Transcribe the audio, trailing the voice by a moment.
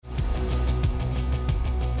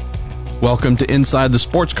Welcome to Inside the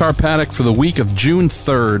Sports Car Paddock for the week of June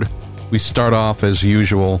 3rd. We start off, as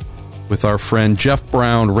usual, with our friend Jeff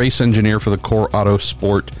Brown, race engineer for the Core Auto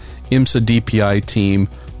Sport IMSA DPI team.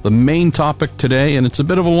 The main topic today, and it's a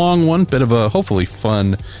bit of a long one, bit of a hopefully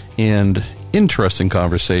fun and interesting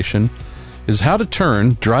conversation, is how to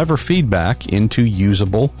turn driver feedback into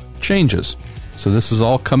usable changes. So this is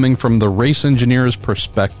all coming from the race engineer's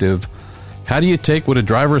perspective. How do you take what a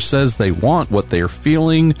driver says they want, what they're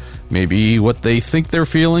feeling, maybe what they think they're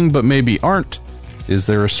feeling, but maybe aren't? Is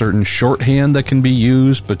there a certain shorthand that can be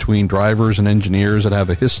used between drivers and engineers that have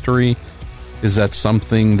a history? Is that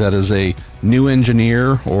something that is a new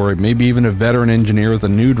engineer or maybe even a veteran engineer with a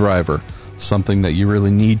new driver, something that you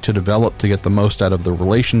really need to develop to get the most out of the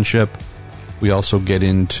relationship? We also get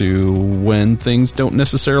into when things don't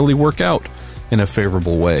necessarily work out in a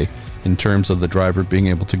favorable way in terms of the driver being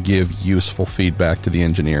able to give useful feedback to the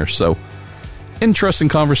engineer. So, interesting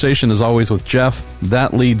conversation as always with Jeff.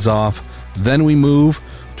 That leads off. Then we move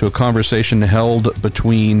to a conversation held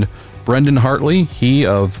between Brendan Hartley, he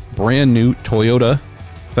of brand new Toyota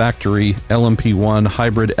factory LMP1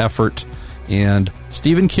 hybrid effort, and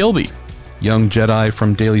Stephen Kilby, young Jedi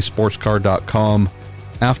from dailysportscar.com.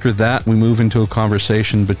 After that, we move into a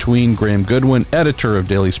conversation between Graham Goodwin, editor of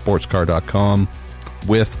dailysportscar.com,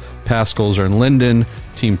 with Pascal Zern-Linden,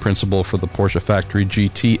 team principal for the Porsche Factory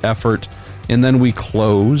GT effort. And then we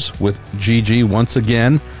close with GG once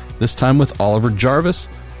again, this time with Oliver Jarvis,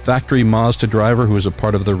 factory Mazda driver who is a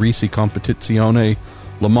part of the Risi Competizione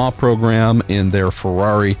Le Mans program in their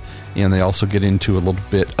Ferrari. And they also get into a little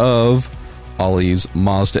bit of Ollie's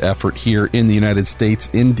Mazda effort here in the United States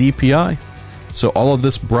in DPI. So all of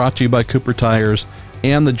this brought to you by Cooper Tires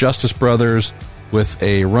and the Justice Brothers, with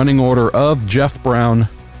a running order of Jeff Brown,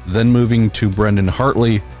 then moving to Brendan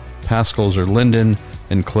Hartley, Pascal Zern-Linden,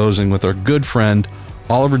 and closing with our good friend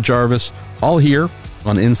Oliver Jarvis, all here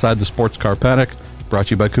on Inside the Sports Car Paddock, brought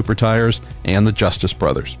to you by Cooper Tires and the Justice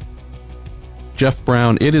Brothers. Jeff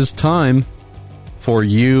Brown, it is time for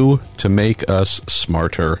you to make us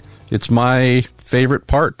smarter. It's my favorite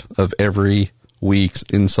part of every week's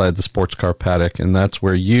Inside the Sports Car Paddock, and that's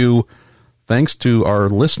where you, thanks to our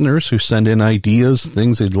listeners who send in ideas,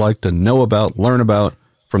 things they'd like to know about, learn about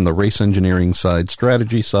from the race engineering side,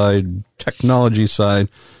 strategy side, technology side,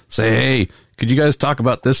 say, hey, could you guys talk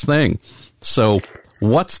about this thing? So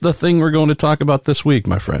what's the thing we're going to talk about this week,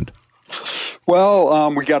 my friend?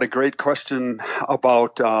 Well, we got a great question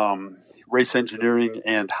about race engineering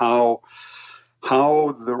and how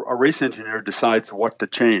a race engineer decides what to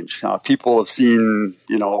change. People have seen,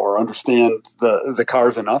 or understand the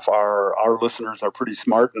cars enough. Our listeners are pretty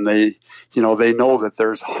smart, and they know that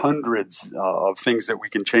there's hundreds of things that we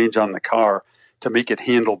can change on the car to make it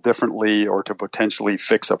handle differently or to potentially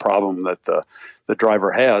fix a problem that the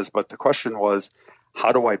driver has. But the question was,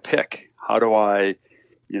 how do I pick? How do I,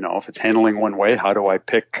 if it's handling one way, how do I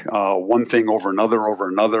pick one thing over another,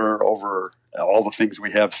 over all the things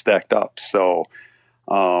we have stacked up? So,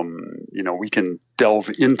 we can delve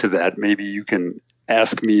into that. Maybe you can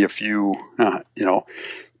ask me a few,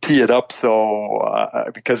 tee it up. So,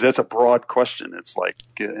 because that's a broad question. It's like,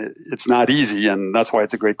 it's not easy, and that's why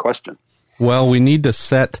it's a great question. Well, we need to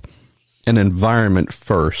set an environment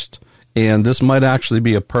first. And this might actually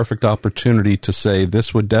be a perfect opportunity to say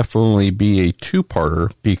this would definitely be a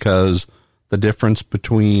two-parter, because the difference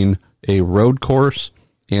between a road course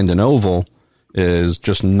and an oval is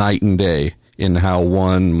just night and day in how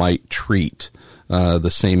one might treat the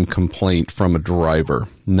same complaint from a driver,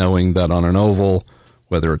 knowing that on an oval,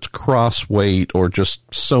 whether it's cross weight or just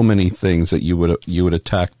so many things that you would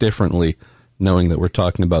attack differently, knowing that we're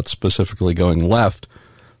talking about specifically going left.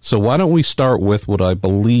 So why don't we start with what I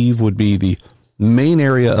believe would be the main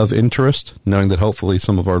area of interest, knowing that hopefully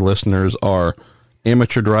some of our listeners are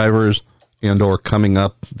amateur drivers and or coming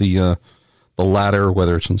up the ladder,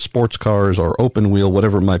 whether it's in sports cars or open wheel,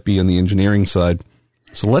 whatever it might be on the engineering side.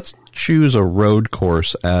 So let's choose a road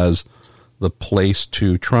course as the place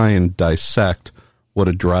to try and dissect what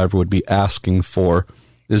a driver would be asking for.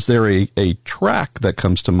 Is there a track that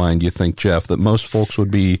comes to mind, you think, Jeff, that most folks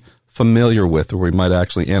would be familiar with, or we might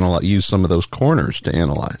actually use some of those corners to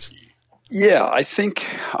analyze? Yeah, I think,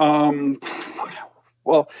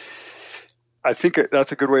 I think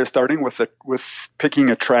that's a good way of starting with picking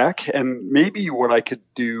a track. And maybe what I could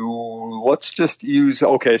do, let's just use,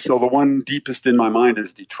 so the one deepest in my mind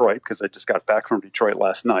is Detroit, because I just got back from Detroit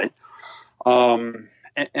last night.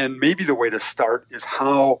 And maybe the way to start is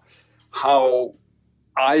how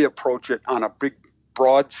I approach it on a big,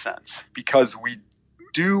 broad sense, because we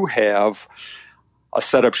do have a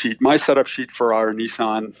setup sheet. My setup sheet for our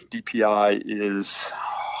Nissan DPI is,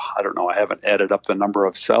 I don't know, I haven't added up the number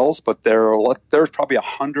of cells, but there's probably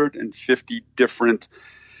 150 different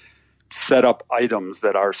setup items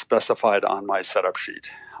that are specified on my setup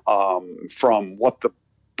sheet, from what the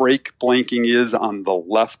brake blanking is on the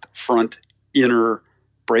left front inner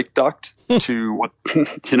brake duct to what,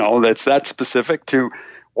 that's that specific, to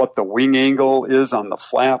what the wing angle is on the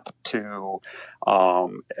flap, to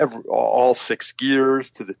all 6 gears,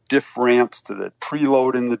 to the diff ramps, to the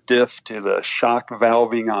preload in the diff, to the shock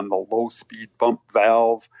valving on the low speed bump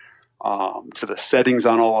valve, to the settings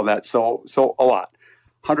on all of that. So a lot,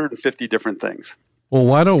 150 different things. Well,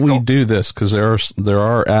 why don't we do this? Because there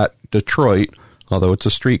are at Detroit, although it's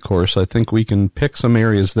a street course, I think we can pick some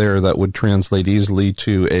areas there that would translate easily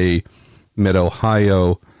to a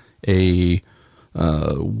Mid-Ohio, a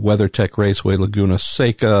WeatherTech Raceway, Laguna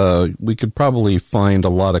Seca. We could probably find a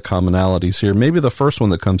lot of commonalities here. Maybe the first one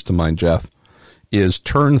that comes to mind, Jeff, is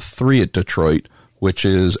turn 3 at Detroit, which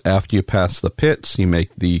is after you pass the pits, you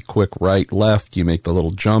make the quick right, left, you make the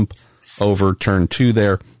little jump over turn 2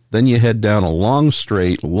 there. Then you head down a long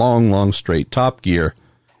straight top gear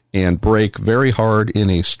and brake very hard in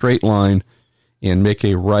a straight line and make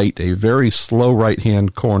a very slow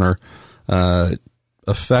right-hand corner,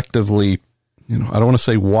 effectively, I don't want to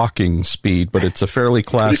say walking speed, but it's a fairly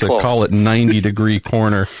classic, call it 90-degree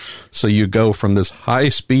corner. So you go from this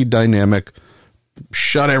high-speed dynamic,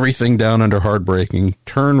 shut everything down under hard braking,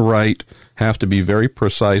 turn right, have to be very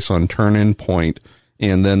precise on turn-in point,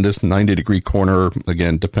 and then this 90-degree corner,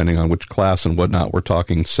 again, depending on which class and whatnot, we're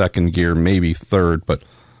talking second gear, maybe third. But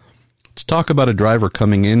let's talk about a driver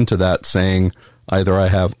coming into that saying, either I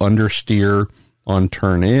have understeer on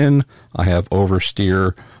turn in, I have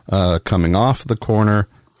oversteer coming off the corner.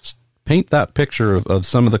 Paint that picture of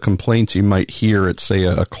some of the complaints you might hear at, say,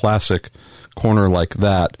 a classic corner like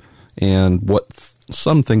that, and what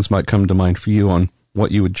some things might come to mind for you on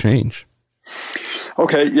what you would change.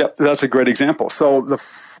 Okay, yep, that's a great example. So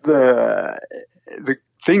the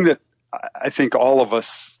thing that I think all of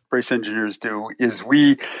us race engineers do is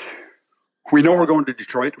we know we're going to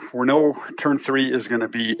Detroit. We know turn 3 is going to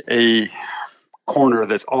be a corner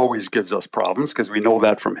that always gives us problems because we know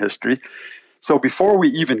that from history. So before we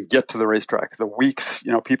even get to the racetrack, the weeks,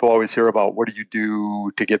 people always hear about what do you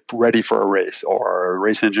do to get ready for a race, or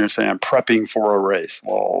race engineers say, I'm prepping for a race.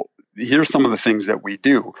 Well, here's some of the things that we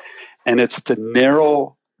do. And it's to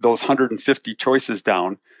narrow those 150 choices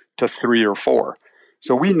down to 3 or 4.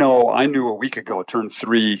 So I knew a week ago, turn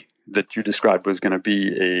 3 that you described was going to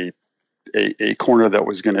be a corner that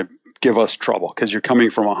was going to give us trouble, because you're coming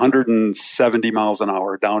from 170 miles an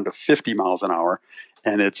hour down to 50 miles an hour,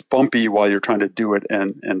 and it's bumpy while you're trying to do it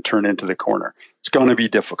and turn into the corner. It's going to be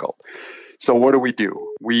difficult. So what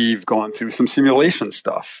do? We've gone through some simulation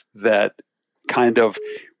stuff that kind of,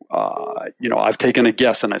 I've taken a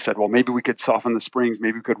guess and I said, well, maybe we could soften the springs.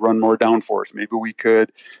 Maybe we could run more downforce. Maybe we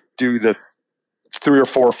could do this 3 or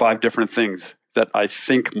 4 or 5 different things that I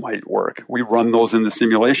think might work. We run those in the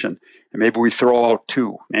simulation, and maybe we throw out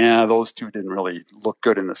 2. Those 2 didn't really look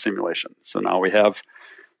good in the simulation. So now we have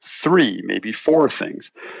 3, maybe 4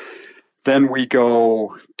 things. Then we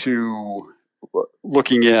go to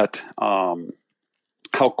looking at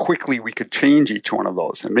how quickly we could change each one of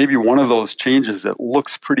those. And maybe one of those changes that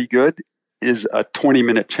looks pretty good is a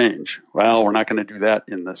 20-minute change. Well, we're not going to do that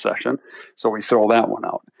in the session, so we throw that one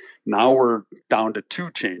out. Now we're down to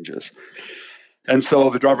 2 changes. And so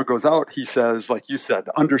the driver goes out, he says, like you said,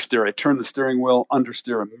 understeer. I turn the steering wheel,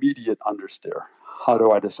 understeer, immediate understeer. How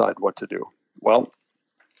do I decide what to do? Well,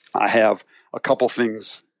 I have a couple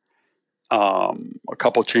things, a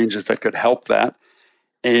couple changes that could help that.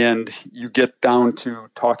 And you get down to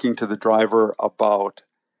talking to the driver about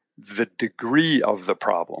the degree of the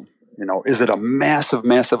problem. Is it a massive,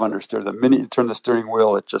 massive understeer? The minute you turn the steering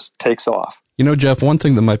wheel, it just takes off. Jeff, one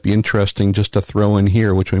thing that might be interesting just to throw in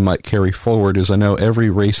here, which we might carry forward, is I know every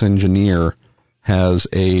race engineer has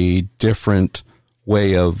a different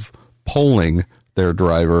way of polling their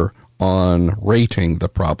driver on rating the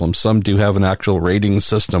problem. Some do have an actual rating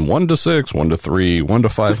system, 1 to 6, 1 to 3, 1 to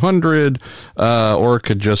 500, or it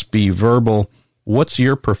could just be verbal. What's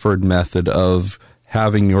your preferred method of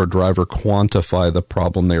having your driver quantify the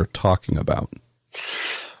problem they're talking about?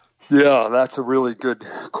 Yeah, that's a really good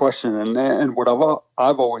question. And what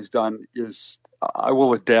I've always done is I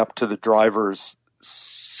will adapt to the driver's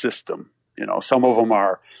system. Some of them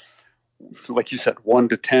are, like you said, 1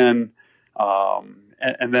 to 10.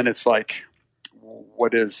 And then it's like,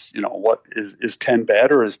 what is 10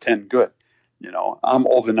 bad or is 10 good? I'm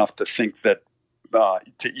old enough to think that,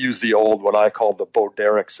 to use the old, what I call the Bo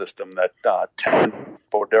Derek system, that 10,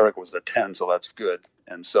 Bo Derek was a 10, so that's good.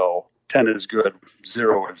 And so 10 is good,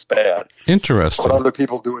 0 is bad. Interesting. But other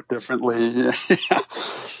people do it differently.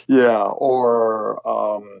 Yeah. Or,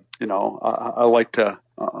 I like to,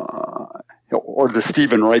 or the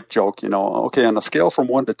Stephen Wright joke, okay, on a scale from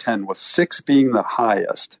 1 to 10, with 6 being the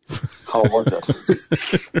highest, how was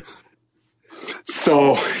it?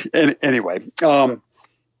 So anyway,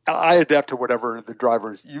 I adapt to whatever the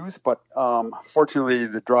drivers use, but fortunately,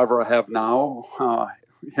 the driver I have now,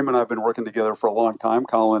 him and I have been working together for a long time.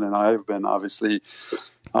 Colin and I have been obviously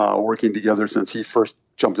working together since he first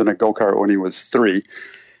jumped in a go-kart when he was 3.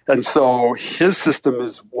 And so his system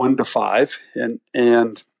is 1 to 5,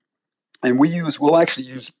 and we'll actually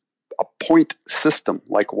use a point system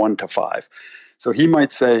like 1 to 5. So he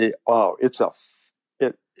might say, "Wow,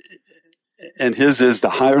 and his is the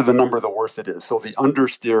higher the number, the worse it is." So the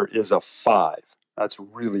understeer is a 5. That's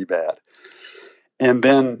really bad. And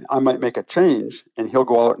then I might make a change, and he'll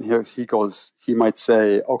go out and he might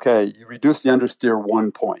say, "Okay, you reduce the understeer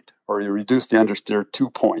 1 point, or you reduce the understeer 2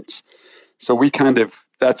 points." So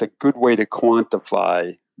that's a good way to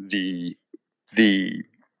quantify the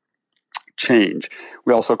change.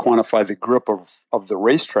 We also quantify the grip of the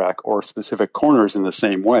racetrack or specific corners in the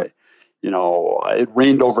same way. It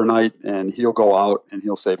rained overnight, and he'll go out and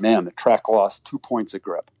he'll say, "Man, the track lost 2 points of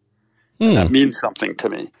grip." And that means something to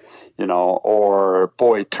me, or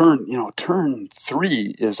boy, turn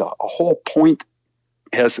 3 is a whole point,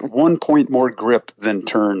 has 1 point more grip than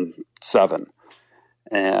turn 7.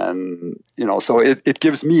 And, so it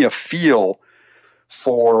gives me a feel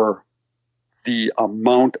for the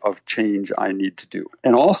amount of change I need to do,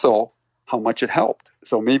 and also how much it helped.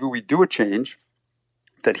 So maybe we do a change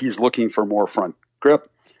that he's looking for more front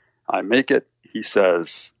grip. I make it. He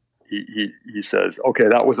says, "Okay,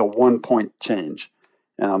 that was a 1 point change."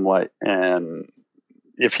 And I'm like, and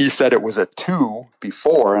if he said it was a 2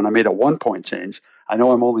 before and I made a 1 point change, I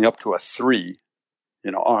know I'm only up to a 3,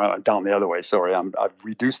 or down the other way. Sorry, I've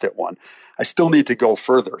reduced it 1. I still need to go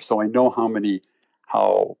further. So I know how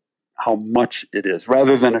much it is,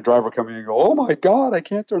 rather than a driver coming and go, "Oh my God, I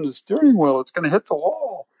can't turn the steering wheel. It's going to hit the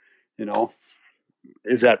wall."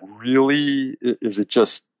 Is it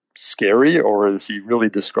just scary, or is he really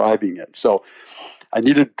describing it? So I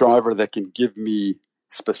need a driver that can give me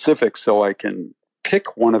specifics so I can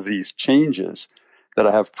pick one of these changes that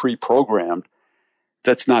I have pre-programmed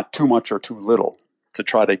that's not too much or too little, to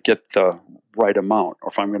try to get the right amount. Or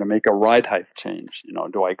if I'm going to make a ride height change, am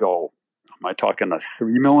I talking a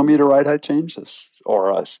 3 millimeter ride height change or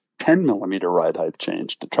a 10 millimeter ride height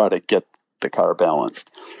change to try to get the car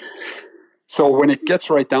balanced? So when it gets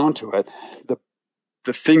right down to it,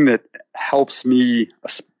 the thing that helps me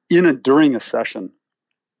during a session,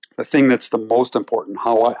 the thing that's the most important,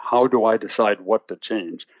 how do I decide what to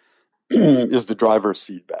change, is the driver's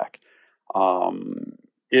feedback.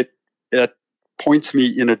 It points me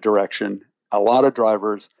in a direction. A lot of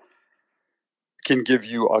drivers can give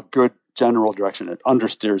you a good general direction. It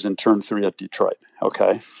understeers in turn 3 at Detroit.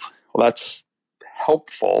 Okay, well, that's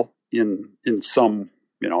helpful in some.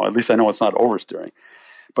 At least I know it's not oversteering.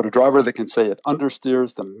 But a driver that can say it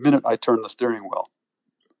understeers the minute I turn the steering wheel,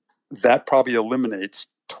 that probably eliminates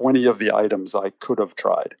 20 of the items I could have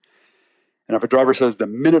tried. And if a driver says the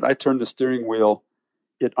minute I turn the steering wheel,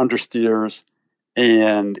 it understeers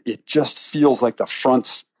and it just feels like the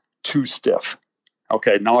front's too stiff,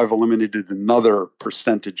 okay, now I've eliminated another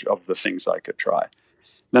percentage of the things I could try.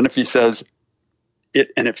 Then if he says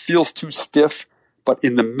it feels too stiff, but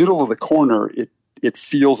in the middle of the corner, it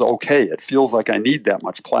feels okay. It feels like I need that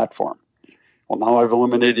much platform. Well, now I've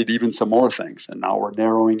eliminated even some more things, and now we're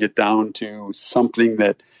narrowing it down to something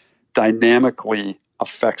that dynamically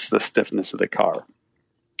affects the stiffness of the car.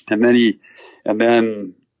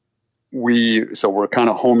 So we're kind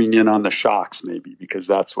of homing in on the shocks maybe, because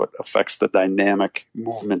that's what affects the dynamic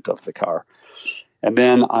movement of the car. And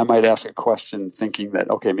then I might ask a question thinking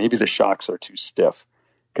that, okay, maybe the shocks are too stiff,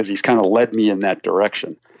 because he's kind of led me in that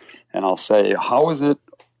direction. And I'll say, how is it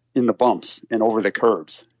in the bumps and over the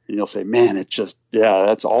curbs? And you'll say, man,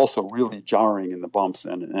 that's also really jarring in the bumps,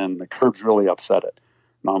 and the curbs really upset it.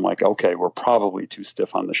 And I'm like, okay, we're probably too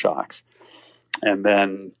stiff on the shocks. And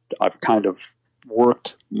then I've kind of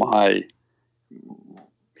worked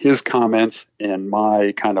his comments and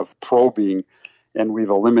my kind of probing, and we've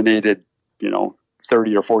eliminated,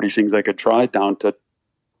 30 or 40 things I could try down to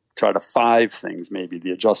try to 5 things, maybe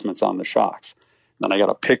the adjustments on the shocks. Then I got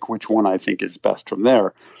to pick which one I think is best from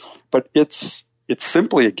there. But it's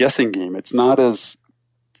simply a guessing game. It's not as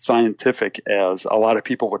scientific as a lot of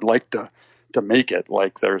people would like to make it.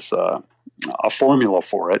 Like there's a formula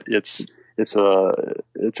for it. It's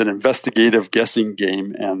an investigative guessing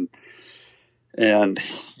game, and And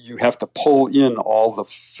you have to pull in all the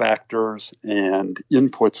factors and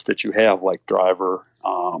inputs that you have, like driver.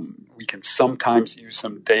 We can sometimes use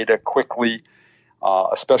some data quickly,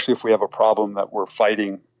 especially if we have a problem that we're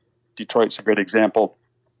fighting. Detroit's a great example.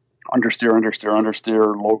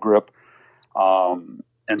 Understeer, low grip.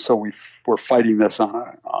 And so we're fighting this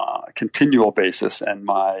on a continual basis. And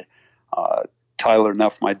my Tyler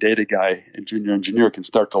Neff, my data guy and junior engineer, can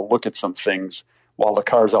start to look at some things while the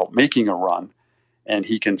car's out making a run. And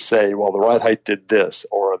he can say, well, the ride height did this,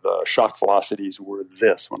 or the shock velocities were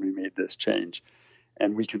this when we made this change.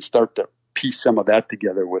 And we can start to piece some of that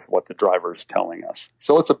together with what the driver is telling us.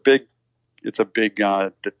 So it's a big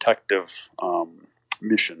detective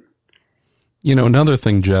mission. You know, another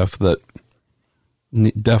thing, Jeff, that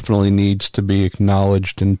definitely needs to be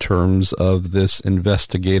acknowledged in terms of this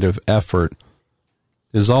investigative effort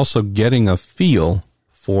is also getting a feel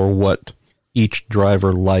for what each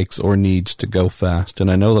driver likes or needs to go fast.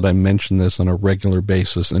 And I know that I mention this on a regular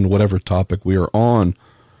basis in whatever topic we are on.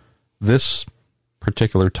 This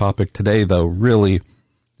particular topic today, though, really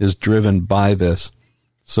is driven by this.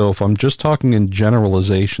 So if I'm just talking in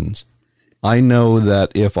generalizations, I know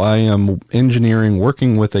that if I am engineering,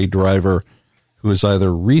 working with a driver who is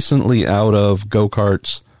either recently out of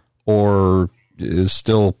go-karts or is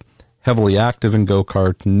still heavily active in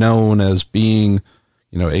go-kart, known as being,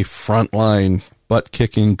 you know, a frontline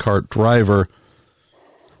butt-kicking kart driver,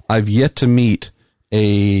 I've yet to meet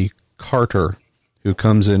a karter who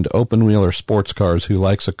comes into open-wheel or sports cars who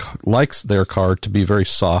likes their car to be very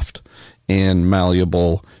soft and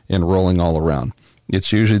malleable and rolling all around.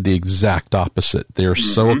 It's usually the exact opposite. They're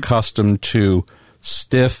so accustomed to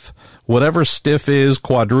stiff, whatever stiff is,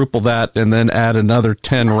 quadruple that, and then add another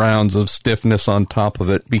 10 rounds of stiffness on top of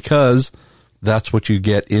it, because that's what you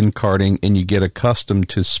get in karting, and you get accustomed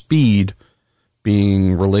to speed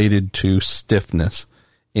being related to stiffness.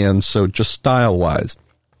 And so just style-wise,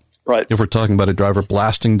 right? If we're talking about a driver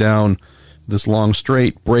blasting down this long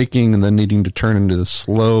straight, braking, and then needing to turn into the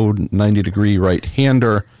slow 90-degree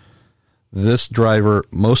right-hander, this driver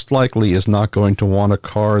most likely is not going to want a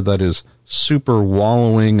car that is super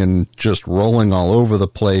wallowing and just rolling all over the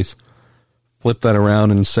place. Flip that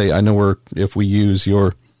around and say, I know if we use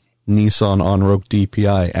your Nissan on-road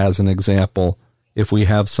DPI as an example, if we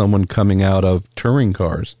have someone coming out of touring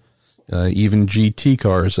cars, even GT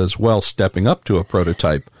cars as well, stepping up to a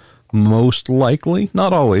prototype, most likely,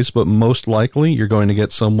 not always, but most likely, you're going to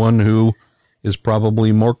get someone who is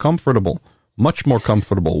probably more comfortable, much more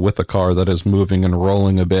comfortable with a car that is moving and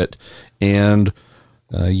rolling a bit. And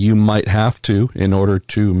you might have to, in order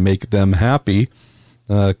to make them happy,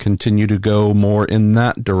 continue to go more in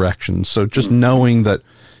that direction. So just knowing that,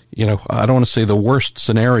 you know, I don't want to say the worst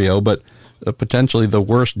scenario, but potentially the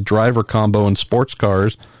worst driver combo in sports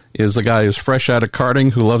cars is the guy who's fresh out of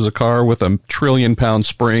karting who loves a car with 1 trillion pound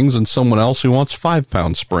springs and someone else who wants 5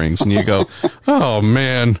 pound springs. And you go, oh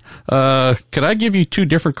man, could I give you 2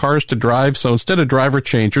 different cars to drive? So instead of driver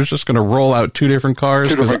change, you're just going to roll out 2 different cars.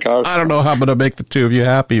 2 different cars. I don't know how I'm going to make the 2 of you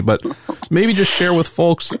happy, but maybe just share with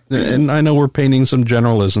folks. And I know we're painting some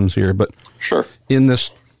generalisms here, but sure. In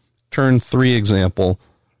this turn 3 example,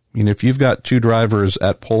 I mean, if you've got 2 drivers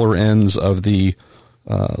at polar ends of the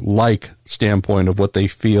standpoint of what they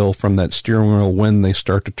feel from that steering wheel when they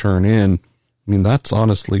start to turn in, I mean, that's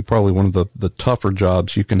honestly probably one of the tougher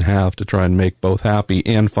jobs you can have to try and make both happy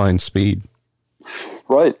and find speed.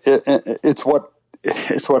 Right. It's what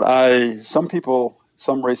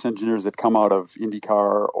some race engineers that come out of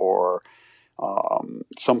IndyCar or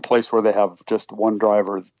some place where they have just one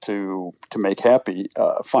driver to make happy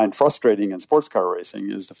find frustrating in sports car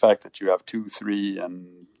racing is the fact that you have 2, 3,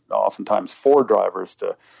 and oftentimes 4 drivers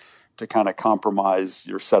to kind of compromise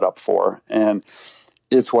your setup for. And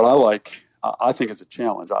it's what I like. I think it's a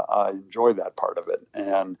challenge. I enjoy that part of it.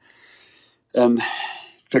 And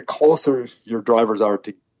the closer your drivers are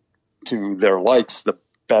to their likes, the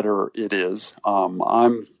better it is.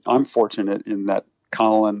 I'm fortunate in that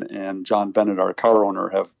Colin and John Bennett, our car owner,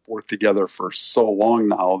 have worked together for so long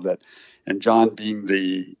now and John being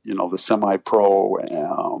the semi-pro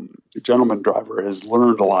gentleman driver has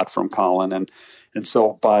learned a lot from Colin. And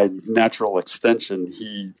so by natural extension,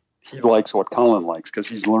 he likes what Colin likes because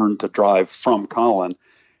he's learned to drive from Colin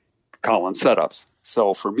setups.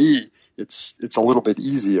 So for me, it's a little bit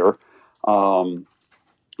easier in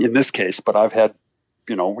this case, but I've had,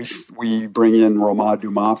 we bring in Romain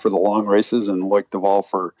Dumas for the long races and Loic Duval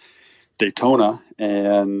for Daytona,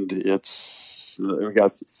 and we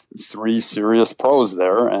got 3 serious pros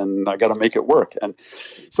there, and I got to make it work. And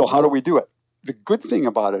so how do we do it? The good thing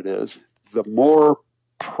about it is the more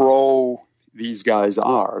pro these guys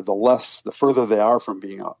are, the further they are from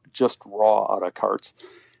being just raw out of carts,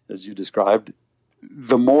 as you described,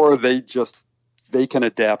 the more they can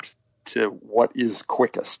adapt to what is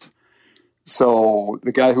quickest. So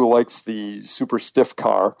the guy who likes the super stiff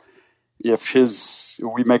car, if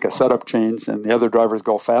we make a setup change and the other drivers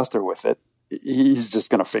go faster with it, he's just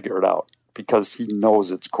going to figure it out because he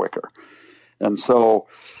knows it's quicker. And so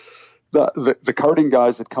the karting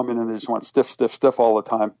guys that come in and they just want stiff all the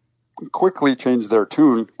time quickly change their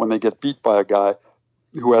tune when they get beat by a guy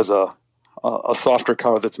who has a softer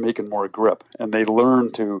car that's making more grip, and they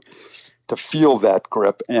learn to feel that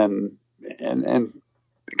grip and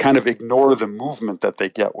kind of ignore the movement that they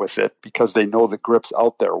get with it because they know the grip's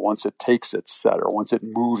out there. Once it takes its set or once it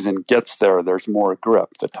moves and gets there, there's more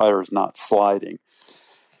grip. The tire's not sliding.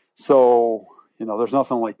 So, there's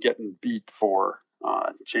nothing like getting beat for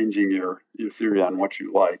changing your theory on what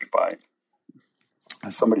you like by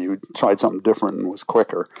somebody who tried something different and was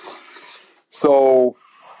quicker. So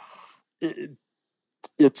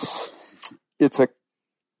it's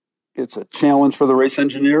a challenge for the race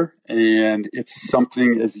engineer, and it's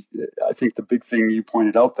something, as I think the big thing you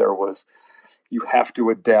pointed out there was you have to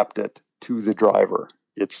adapt it to the driver.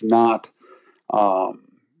 It's not,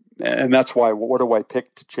 and that's why, what do I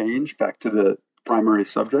pick to change? Back to the primary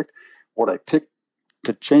subject, what I pick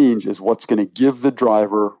to change is what's going to give the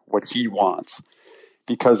driver what he wants.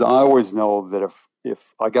 Because I always know that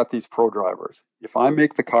if I got these pro drivers, if I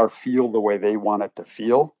make the car feel the way they want it to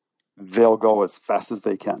feel, they'll go as fast as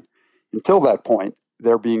they can. Until that point,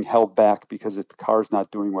 they're being held back because the car's not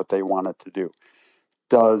doing what they want it to do.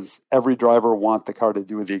 Does every driver want the car to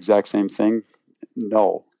do the exact same thing?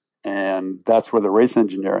 No. And that's where the race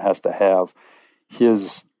engineer has to have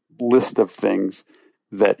his list of things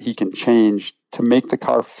that he can change to make the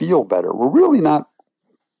car feel better. We're really not,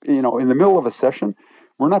 in the middle of a session,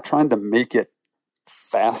 we're not trying to make it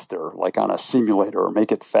faster, like on a simulator, or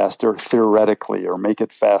make it faster theoretically, or make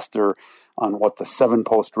it faster on what the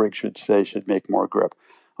 7-post rig should make more grip.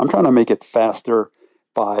 I'm trying to make it faster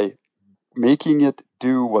by making it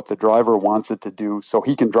do what the driver wants it to do so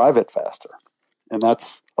he can drive it faster. And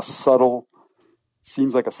that's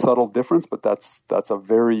seems like a subtle difference, but that's a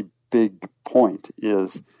very big point,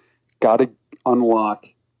 is got to unlock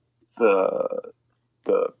the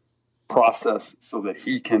process so that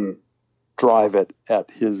he can drive it at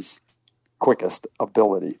his quickest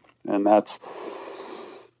ability. And that's,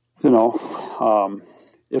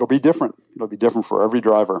 it'll be different. It'll be different for every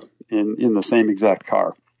driver in the same exact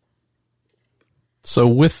car. So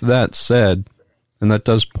with that said, and that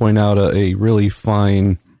does point out a really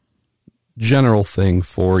fine general thing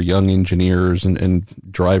for young engineers and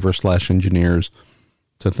driver/engineers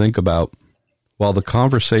to think about, while the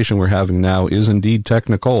conversation we're having now is indeed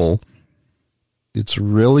technical, it's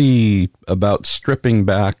really about stripping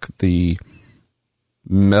back the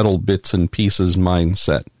metal bits and pieces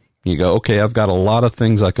mindset. You go, okay, I've got a lot of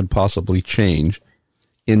things I could possibly change.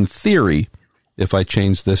 In theory, if I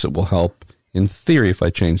change this, it will help. In theory, if I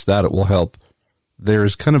change that, it will help.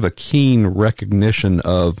 There's kind of a keen recognition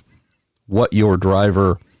of what your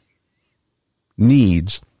driver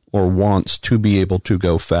needs or wants to be able to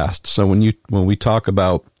go fast. So when we talk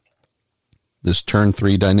about this turn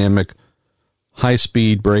 3 dynamic, high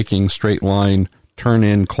speed braking, straight line, turn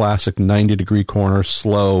in, classic 90-degree corner,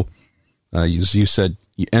 slow. As you said,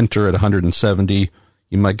 you enter at 170.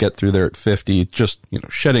 You might get through there at 50. Just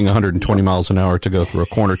shedding 120 miles an hour to go through a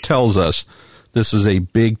corner tells us this is a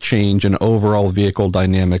big change in overall vehicle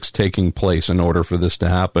dynamics taking place in order for this to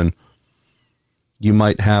happen. You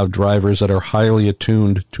might have drivers that are highly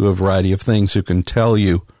attuned to a variety of things who can tell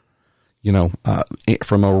you,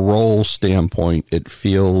 from a roll standpoint, it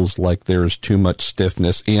feels like there's too much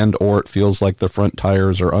stiffness or it feels like the front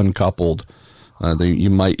tires are uncoupled.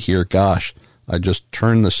 You might hear, gosh, I just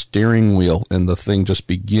turn the steering wheel and the thing just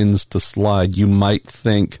begins to slide. You might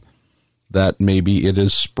think that maybe it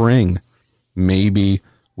is spring. Maybe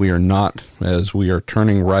we are not, as we are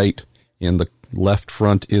turning right and the left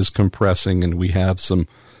front is compressing and we have some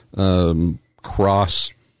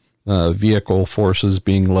cross vehicle forces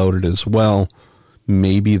being loaded as well.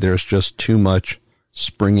 Maybe there's just too much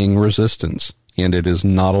springing resistance and it is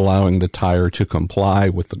not allowing the tire to comply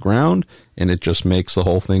with the ground, and it just makes the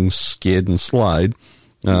whole thing skid and slide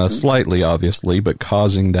slightly, obviously, but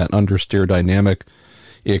causing that understeer dynamic.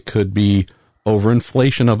 It could be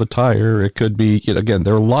overinflation of a tire. It could be, again,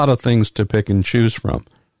 there are a lot of things to pick and choose from.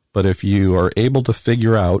 But if you are able to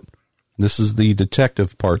figure out, this is the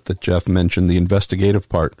detective part that Jeff mentioned, the investigative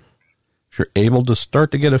part. If you're able to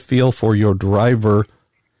start to get a feel for your driver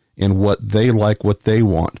and what they like, what they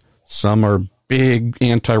want. Some are big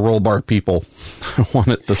anti-roll bar people. I want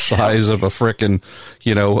it the size of a frickin',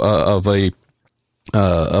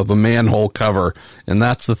 of a manhole cover. And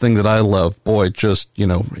that's the thing that I love. Boy, just,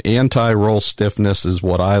 anti-roll stiffness is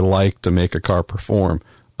what I like to make a car perform.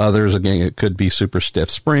 Others, again, it could be super stiff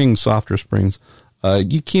springs, softer springs.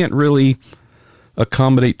 You can't really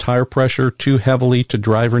accommodate tire pressure too heavily to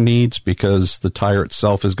driver needs because the tire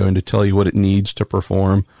itself is going to tell you what it needs to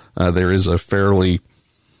perform. There is a fairly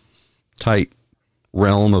tight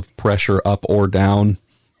realm of pressure up or down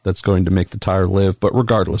that's going to make the tire live. But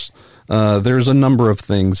regardless, there's a number of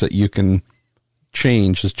things that you can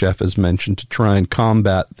change, as Jeff has mentioned, to try and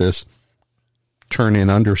combat this turn-in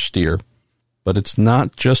understeer. But it's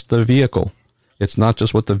not just the vehicle. It's not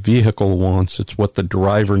just what the vehicle wants. It's what the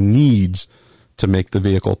driver needs to make the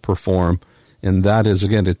vehicle perform. And that is,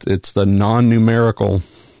 again, it's the non-numerical.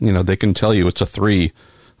 They can tell you it's a 3.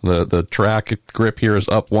 The track grip here is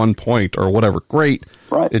up 1 point or whatever. Great.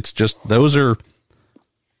 Right. It's just those are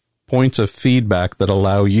points of feedback that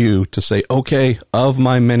allow you to say, okay, of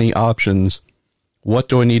my many options, what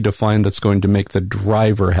do I need to find that's going to make the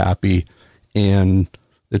driver happy? And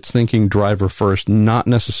it's thinking driver first, not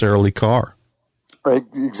necessarily car. Right,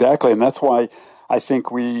 exactly. And that's why I think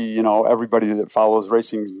everybody that follows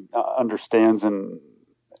racing understands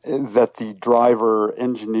that the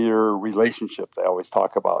driver-engineer relationship they always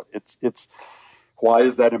talk about. It's why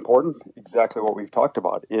is that important? Exactly what we've talked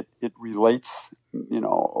about. It relates,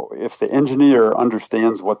 if the engineer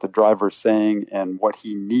understands what the driver's saying and what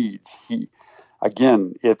he needs,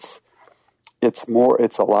 it's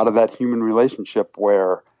a lot of that human relationship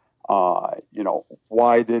where,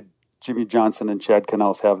 why did Jimmy Johnson and Chad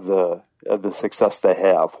Knaus have the success they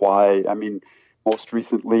have? Why? I mean, most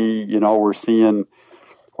recently, we're seeing,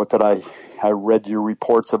 I read your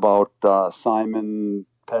reports about Simon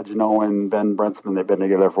Pagenaud and Ben Brentzman. They've been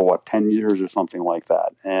together for 10 years or something like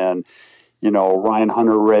that. And, Ryan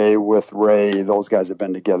Hunter-Ray with Ray, those guys have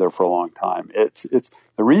been together for a long time. It's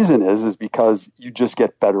the reason is because you just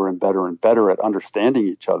get better and better and better at understanding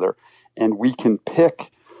each other. And we can pick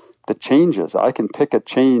the changes. I can pick a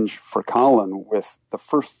change for Colin with the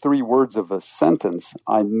first 3 words of a sentence.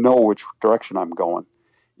 I know which direction I'm going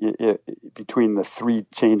between the 3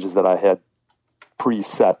 changes that I had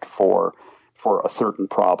preset for a certain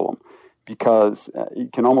problem, because you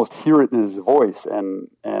can almost hear it in his voice. And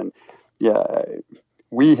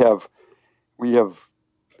we have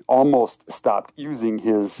almost stopped using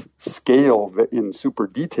his scale in super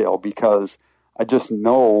detail because I just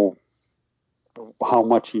know how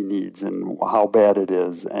much he needs and how bad it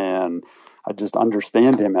is. And I just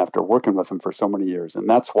understand him after working with him for so many years. And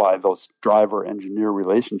that's why those driver-engineer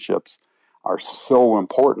relationships are so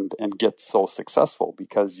important and get so successful,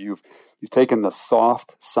 because you've taken the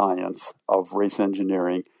soft science of race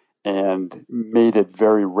engineering and made it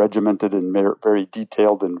very regimented and very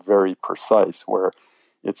detailed and very precise, where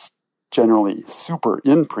it's generally super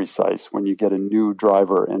imprecise when you get a new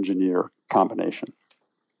driver-engineer combination.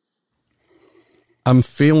 I'm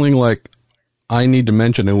feeling like I need to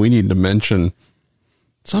mention, and we need to mention,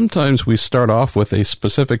 sometimes we start off with a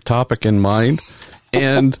specific topic in mind,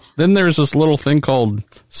 and then there's this little thing called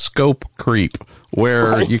scope creep,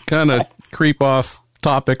 where you kind of creep off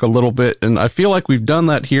topic a little bit. And I feel like we've done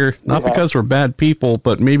that here, not because we're bad people,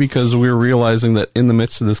 but maybe because we're realizing that in the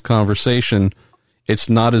midst of this conversation, it's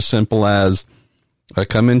not as simple as, I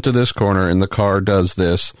come into this corner and the car does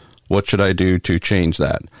this. What should I do to change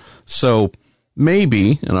that? So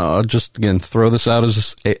maybe, and I'll just, again, throw this out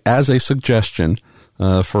as a suggestion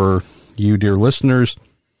for you, dear listeners,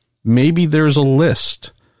 maybe there's a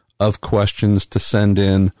list of questions to send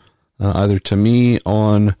in either to me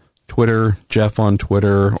on Twitter, Jeff on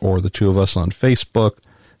Twitter, or the two of us on Facebook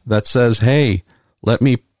that says, hey, let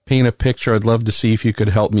me paint a picture I'd love to see if you could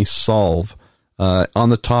help me solve on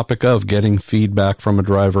the topic of getting feedback from a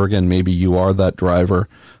driver. Again, maybe you are that driver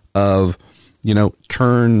of,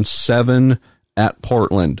 turn 7 at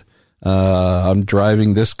Portland. I'm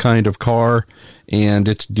driving this kind of car and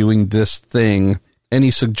it's doing this thing. Any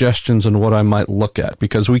suggestions on what I might look at?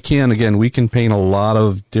 Because we can paint a lot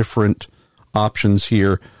of different options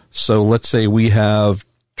here. So let's say we have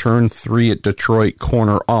turn 3 at Detroit,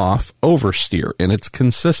 corner off, oversteer, and it's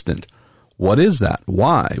consistent. What is that?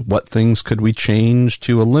 Why? What things could we change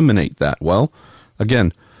to eliminate that? Well,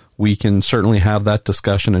 again, we can certainly have that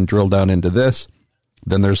discussion and drill down into this.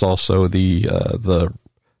 Then there's also the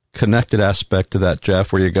connected aspect to that,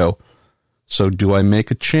 Jeff, where you go, so do I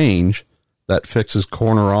make a change that fixes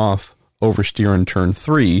corner off, oversteer in turn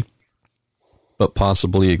 3, but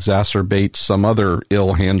possibly exacerbates some other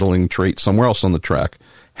ill handling trait somewhere else on the track?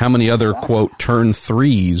 How many other, quote, turn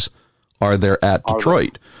 3s Are there at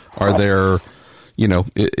Detroit? Are there,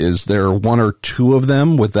 is there one or two of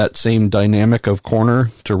them with that same dynamic of corner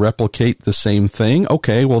to replicate the same thing?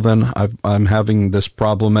 Okay, well then I'm having this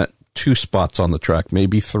problem at 2 spots on the track,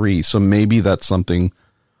 maybe 3. So maybe that's something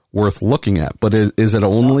worth looking at. But is it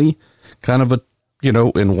only kind of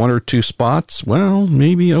in 1 or 2 spots? Well,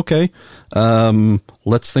 maybe. Okay.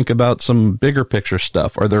 Let's think about some bigger picture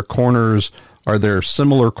stuff. Are there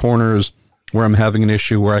similar corners where I'm having an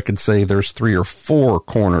issue where I could say there's 3 or 4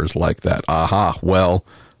 corners like that? Aha. Well,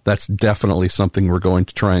 that's definitely something we're going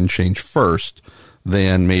to try and change first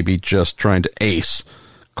than maybe just trying to ace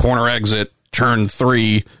corner exit, turn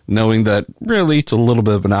 3, knowing that really it's a little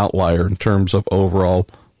bit of an outlier in terms of overall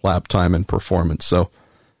lap time and performance. So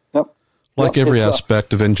like every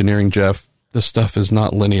aspect of engineering, Jeff, this stuff is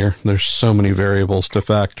not linear. There's so many variables to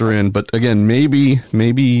factor in. But again, maybe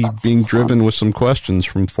being driven with some questions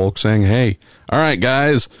from folks saying, hey, all right,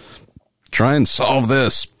 guys, try and solve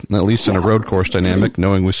this, at least in a road course dynamic,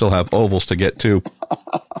 knowing we still have ovals to get to.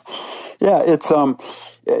 Yeah, it's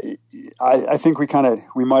I think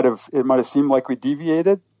it might have seemed like we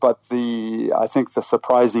deviated, but I think the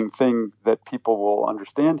surprising thing that people will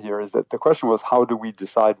understand here is that the question was, how do we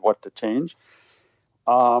decide what to change?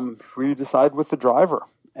 We decide with the driver,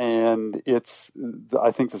 and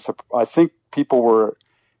I think a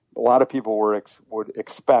lot of people would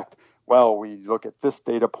expect, well, we look at this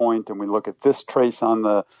data point and we look at this trace on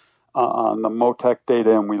the Motec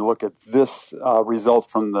data, and we look at this result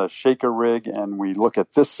from the shaker rig, and we look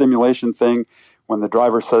at this simulation thing when the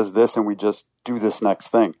driver says this, and we just do this next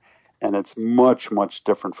thing. And it's much, much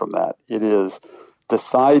different from that. It is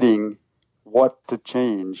deciding what to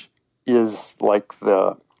change is like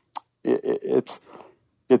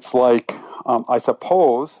it's like, I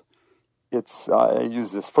suppose I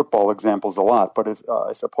use this football examples a lot, but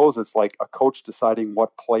I suppose it's like a coach deciding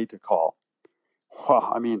what play to call.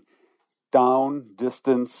 Well, I mean, down,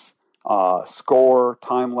 distance, score,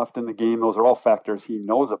 time left in the game, those are all factors he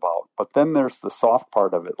knows about. But then there's the soft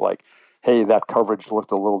part of it, like, hey, that coverage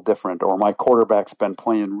looked a little different, or my quarterback's been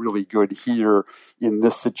playing really good here in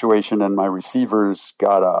this situation, and my receiver's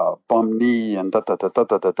got a bum knee, and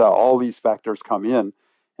da-da-da-da-da-da. All these factors come in,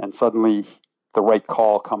 and suddenly the right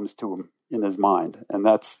call comes to him in his mind. And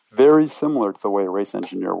that's very similar to the way a race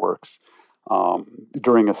engineer works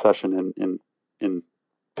during a session in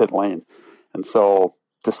pit lane. And so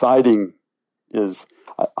deciding is,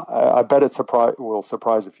 I bet it will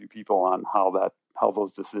surprise a few people on how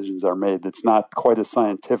those decisions are made. It's not quite as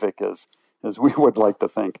scientific as we would like to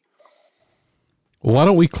think. Why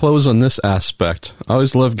don't we close on this aspect? I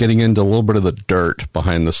always love getting into a little bit of the dirt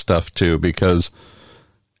behind the stuff too, because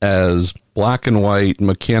as black and white,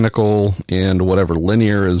 mechanical, and whatever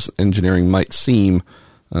linear as engineering might seem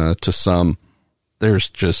to some, there's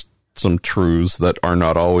just some truths that are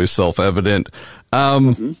not always self-evident.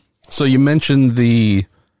 So you mentioned the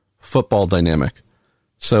football dynamic.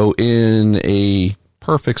 So in a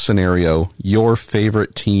perfect scenario, your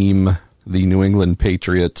favorite team, the New England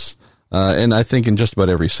Patriots, and I think in just about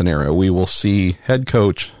every scenario, we will see head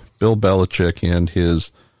coach Bill Belichick and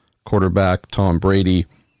his quarterback Tom Brady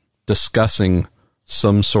discussing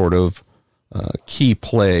some sort of key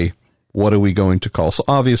play. What are we going to call? So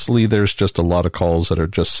obviously there's just a lot of calls that are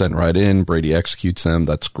just sent right in. Brady executes them.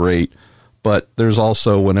 That's great. But there's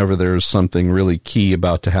also, whenever there's something really key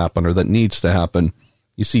about to happen or that needs to happen,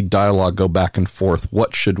 you see dialogue go back and forth.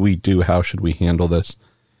 What should we do? How should we handle this?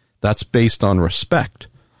 That's based on respect.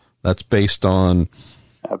 That's based on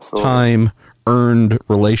time, earned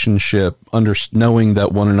relationship, knowing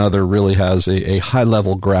that one another really has a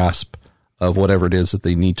high-level grasp of whatever it is that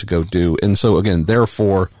they need to go do. And so, again,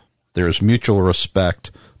 therefore, there's mutual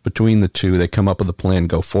respect between the two. They come up with a plan,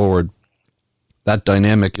 go forward. That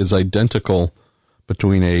dynamic is identical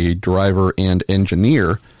between a driver and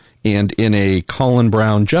engineer. And in a Colin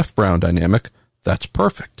Brown, Jeff Brown dynamic, that's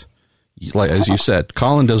perfect. Like, as you said,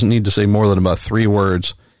 Colin doesn't need to say more than about 3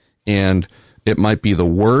 words. And it might be the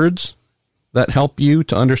words that help you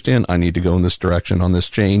to understand, I need to go in this direction on this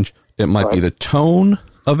change. It might be the tone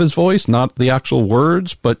of his voice, not the actual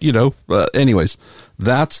words, but, anyways,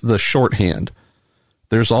 that's the shorthand.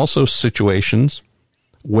 There's also situations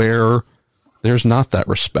where there's not that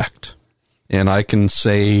respect. And I can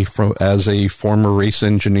say, as a former race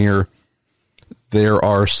engineer, there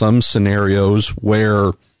are some scenarios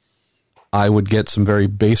where I would get some very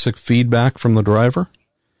basic feedback from the driver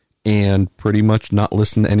and pretty much not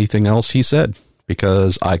listen to anything else he said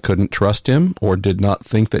because I couldn't trust him or did not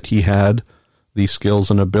think that he had the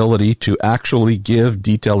skills and ability to actually give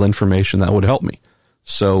detailed information that would help me.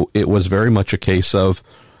 So it was very much a case of,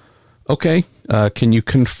 okay, Can you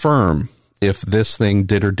confirm if this thing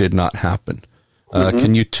did or did not happen?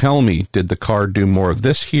 Can you tell me, did the car do more of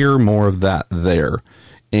this here, more of that there?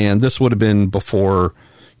 And this would have been before,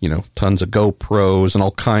 tons of GoPros and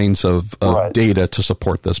all kinds of data to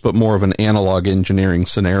support this, but more of an analog engineering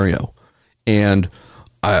scenario. And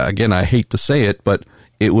I hate to say it, but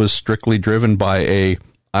it was strictly driven by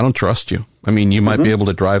I don't trust you. I mean, you might be able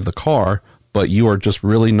to drive the car, but you are just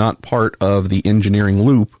really not part of the engineering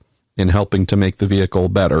loop in helping to make the vehicle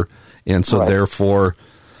better. And so therefore,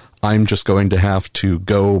 I'm just going to have to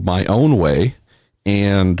go my own way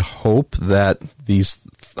and hope that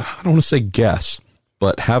I don't want to say guess,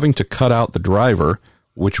 but having to cut out the driver,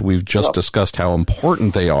 which we've just discussed how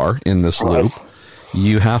important they are in this loop,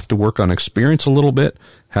 you have to work on experience a little bit,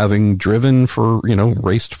 having driven for,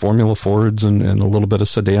 raced Formula Fords and a little bit of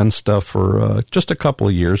sedan stuff for just a couple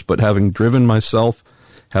of years, but having driven myself,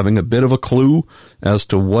 having a bit of a clue as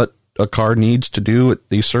to what a car needs to do at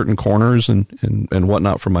these certain corners and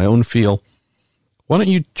whatnot for my own feel. Why don't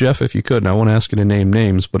you, Jeff, if you could, and I won't ask you to name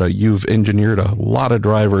names, but you've engineered a lot of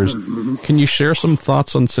drivers. Can you share some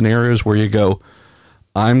thoughts on scenarios where you go,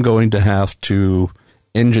 I'm going to have to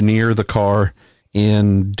engineer the car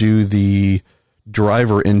and do the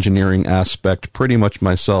driver engineering aspect pretty much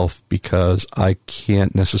myself because I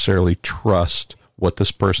can't necessarily trust what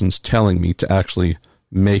this person's telling me to actually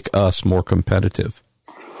make us more competitive?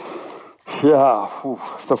 Yeah,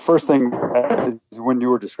 the first thing is when you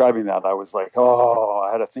were describing that, I was like, I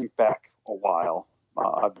had to think back a while.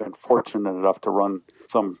 I've been fortunate enough to run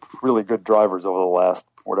some really good drivers over the last,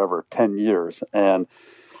 10 years.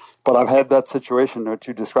 But I've had that situation that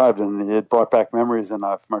you described, and it brought back memories. And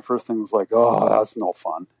my first thing was like, that's no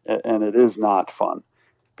fun. And it is not fun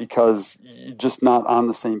because you're just not on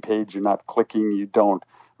the same page. You're not clicking. You don't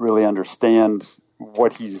really understand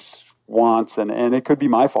what he's wants, and it could be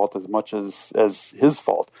my fault as much as his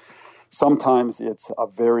fault. Sometimes it's a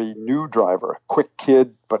very new driver, a quick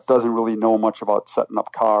kid, but doesn't really know much about setting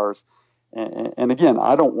up cars. And again,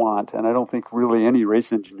 I don't want, and I don't think really any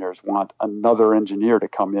race engineers want another engineer to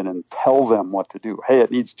come in and tell them what to do. Hey,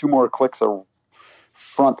 it needs 2 more clicks of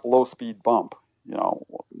front low-speed bump. No,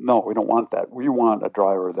 we don't want that. We want a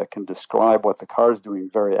driver that can describe what the car is doing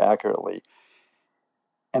very accurately.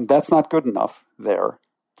 And that's not good enough there.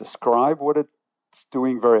 Describe what it's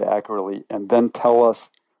doing very accurately, and then tell us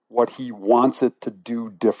what he wants it to do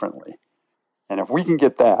differently. And if we can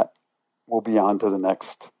get that, we'll be on to the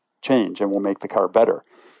next change, and we'll make the car better.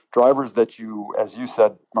 Drivers that you, as you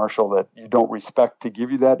said, Marshall, that you don't respect to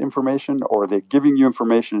give you that information, or they're giving you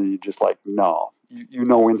information and you're just like, no, you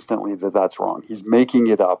know instantly that that's wrong. He's making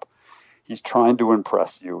it up. He's trying to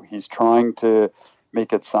impress you. He's trying to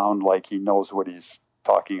make it sound like he knows what he's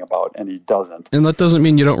talking about, and he doesn't. And that doesn't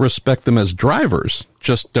mean you don't respect them as drivers,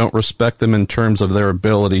 just don't respect them in terms of their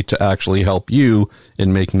ability to actually help you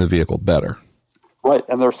in making the vehicle better. Right,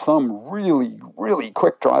 and there's some really, really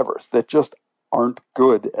quick drivers that just aren't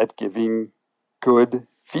good at giving good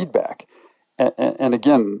feedback. And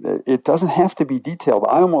again, it doesn't have to be detailed.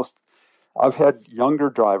 I've had younger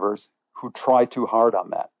drivers who try too hard on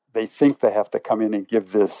that. They think they have to come in and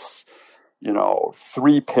give this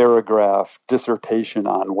 3-paragraph dissertation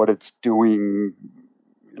on what it's doing,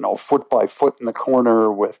 foot by foot in the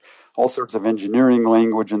corner with all sorts of engineering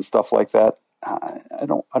language and stuff like that. I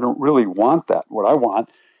don't really want that. What I want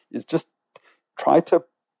is just try to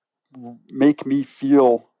make me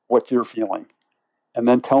feel what you're feeling, and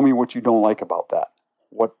then tell me what you don't like about that.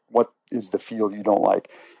 What is the feel you don't like?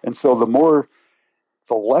 And so the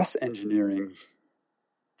less engineering,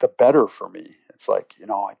 the better for me. It's like,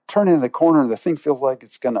 I turn into the corner and the thing feels like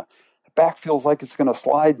the back feels like it's going to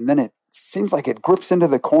slide. And then it seems like it grips into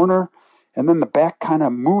the corner, and then the back kind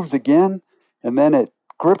of moves again, and then it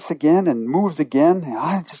grips again and moves again. And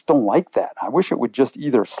I just don't like that. I wish it would just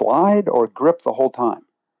either slide or grip the whole time.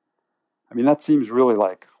 I mean, that seems really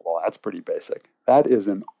like, well, that's pretty basic. That is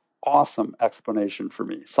an awesome explanation for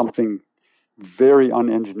me. Something very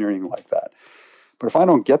unengineering like that. But if I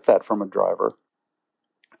don't get that from a driver,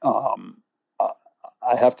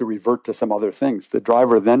 I have to revert to some other things. The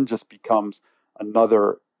driver then just becomes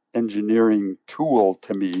another engineering tool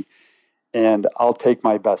to me, and I'll take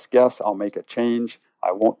my best guess. I'll make a change.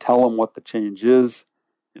 I won't tell them what the change is.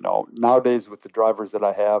 Nowadays with the drivers that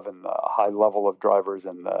I have and the high level of drivers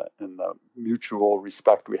and the mutual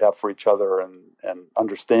respect we have for each other and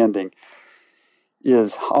understanding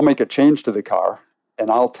is I'll make a change to the car, and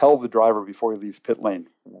I'll tell the driver before he leaves pit lane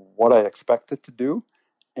what I expect it to do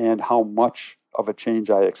and how much of a change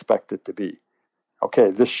I expect it to be. Okay,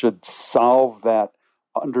 this should solve that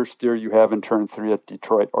understeer you have in turn 3 at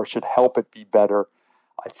Detroit, or should help it be better.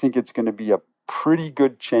 I think it's going to be a pretty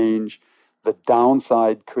good change. The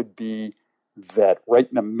downside could be that right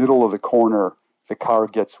in the middle of the corner, the car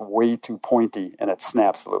gets way too pointy and it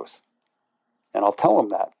snaps loose. And I'll tell them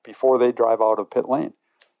that before they drive out of pit lane.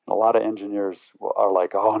 And a lot of engineers are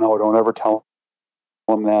like, oh, no, don't ever tell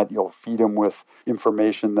them that. You'll feed them with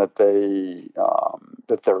information that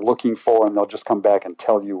they're looking for, and they'll just come back and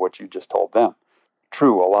tell you what you just told them.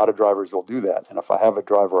 True, a lot of drivers will do that. And if I have a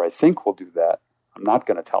driver I think will do that, I'm not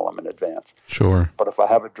going to tell them in advance. Sure. But if I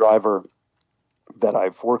have a driver that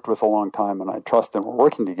I've worked with a long time and I trust and we're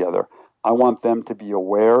working together, I want them to be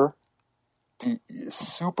aware,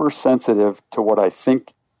 super sensitive to what I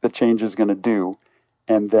think the change is going to do,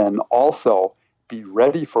 and then also be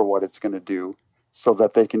ready for what it's going to do so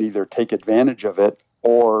that they can either take advantage of it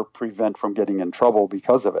or prevent from getting in trouble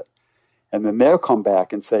because of it. And then they'll come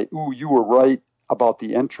back and say, ooh, you were right about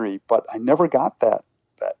the entry, but I never got that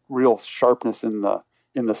real sharpness in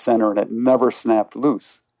the center, and it never snapped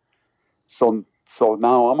loose. So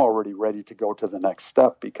now I'm already ready to go to the next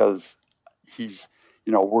step because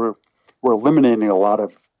we're eliminating a lot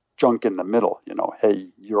of junk in the middle. Hey,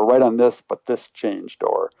 you're right on this, but this changed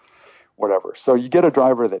or whatever. So you get a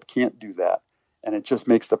driver that can't do that, and it just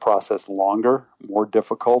makes the process longer, more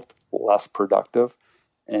difficult, less productive.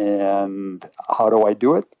 And how do I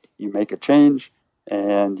do it? You make a change,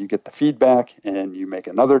 and you get the feedback, and you make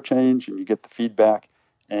another change, and you get the feedback,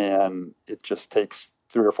 and it just takes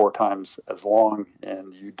 3 or 4 times as long,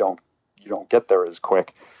 and you don't get there as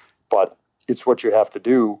quick. But it's what you have to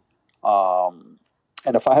do.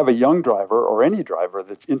 And if I have a young driver or any driver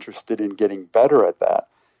that's interested in getting better at that,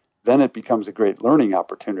 then it becomes a great learning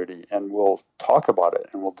opportunity, and we'll talk about it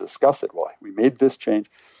and we'll discuss it. Well, we made this change.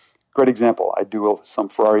 Great example. I do some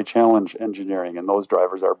Ferrari Challenge engineering, and those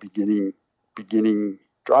drivers are beginning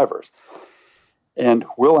drivers. And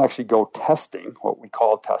we'll actually go testing, what we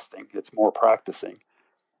call testing. It's more practicing.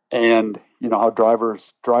 And you know how driver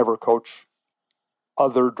coach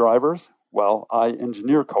other drivers? Well, I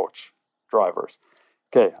engineer coach drivers.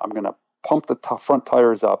 Okay, I'm going to pump the front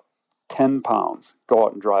tires up 10 pounds, go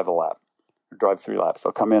out and drive a lap, or drive 3 laps.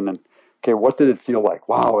 I'll come in and, okay, what did it feel like?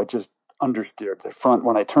 Wow, it just understeered. The front,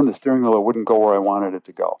 when I turned the steering wheel, it wouldn't go where I wanted it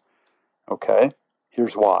to go. Okay,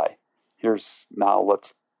 here's why. Now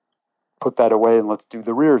let's put that away and let's do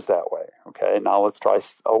the rears that way. Okay, now let's try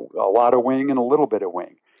a lot of wing and a little bit of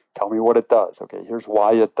wing. Tell me what it does. Okay, here's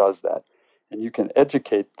why it does that. And you can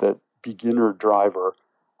educate the beginner driver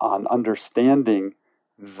on understanding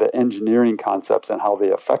the engineering concepts and how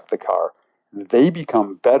they affect the car. They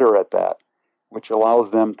become better at that, which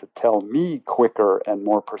allows them to tell me quicker and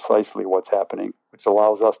more precisely what's happening, which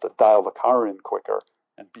allows us to dial the car in quicker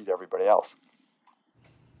and beat everybody else.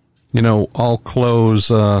 You know, I'll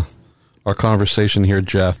close our conversation here,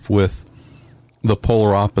 Jeff, with the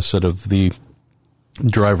polar opposite of the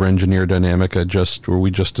driver-engineer dynamic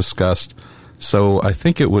we just discussed. So I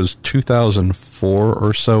think it was 2004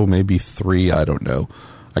 or so, maybe 3, I don't know.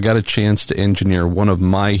 I got a chance to engineer one of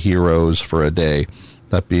my heroes for a day,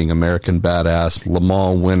 that being American Badass, Le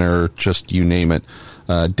Mans winner, just you name it,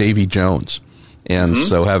 Davy Jones. And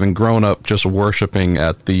so having grown up just worshiping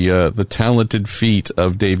at the talented feet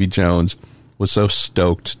of Davy Jones, was so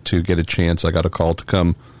stoked to get a chance. I got a call to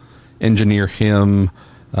come engineer him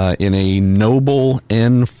in a Noble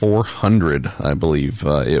N400, I believe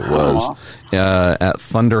it was, at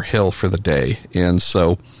Thunder Hill for the day. And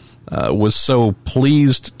so was so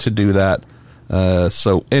pleased to do that.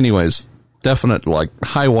 So anyways, definite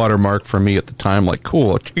high water mark for me at the time.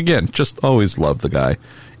 Cool. Again, just always loved the guy.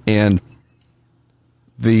 And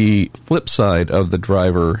the flip side of the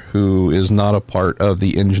driver who is not a part of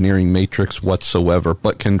the engineering matrix whatsoever,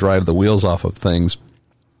 but can drive the wheels off of things,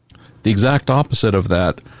 the exact opposite of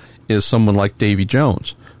that is someone like Davy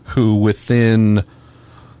Jones, who within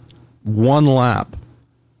 1 lap,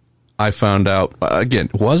 I found out,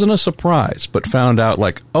 again, wasn't a surprise, but found out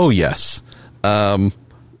oh yes,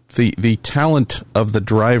 the talent of the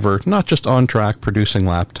driver, not just on track producing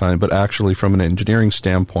lap time, but actually from an engineering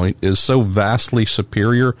standpoint, is so vastly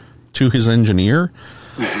superior to his engineer.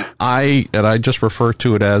 I just refer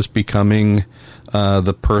to it as becoming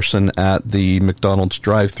the person at the McDonald's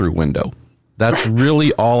drive-through window. That's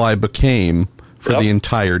really all I became for the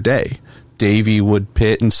entire day. Davey would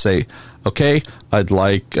pit and say, okay, I'd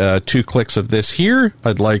like 2 clicks of this here.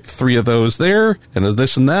 I'd like 3 of those there, and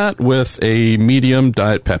this and that with a medium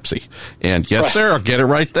Diet Pepsi. And yes, sir, I'll get it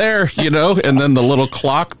right there, and then the little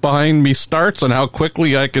clock behind me starts on how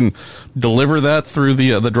quickly I can deliver that through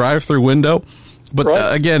the drive-through window.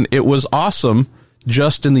 But again, it was awesome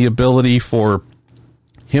just in the ability for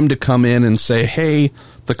him to come in and say, hey,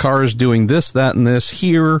 the car is doing this, that, and this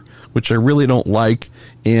here. which I really don't like.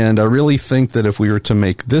 And I really think that if we were to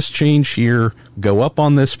make this change here, go up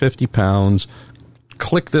on this 50 pounds,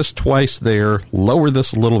 click this twice there, lower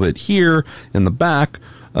this a little bit here in the back,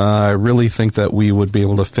 I really think that we would be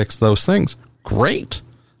able to fix those things. Great.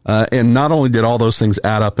 And not only did all those things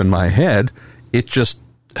add up in my head, it just,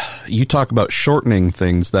 you talk about shortening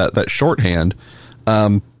things, that shorthand,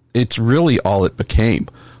 it's really all it became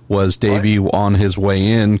was Davey on his way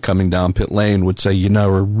in, coming down pit lane, would say, I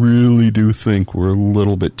really do think we're a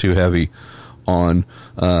little bit too heavy on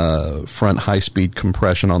front high-speed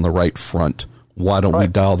compression on the right front. Why don't we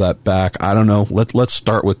dial that back? I don't know. Let's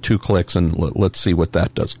start with 2 clicks and let's see what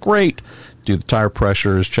that does. Great. Do the tire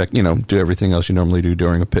pressures, check, do everything else you normally do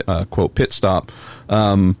during a quote pit stop.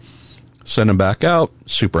 Send them back out,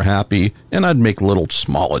 super happy, and I'd make little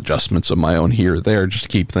small adjustments of my own here or there just to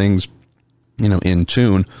keep things, in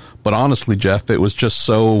tune. But honestly, Jeff, it was just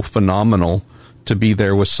so phenomenal to be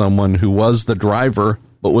there with someone who was the driver,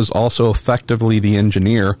 but was also effectively the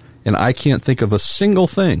engineer. And I can't think of a single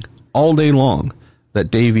thing all day long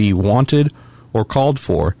that Davey wanted or called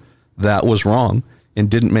for that was wrong and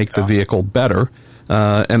didn't make the vehicle better.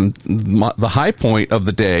 And the high point of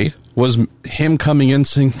the day was him coming in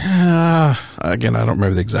saying, again, I don't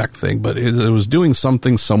remember the exact thing, but it was doing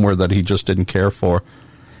something somewhere that he just didn't care for.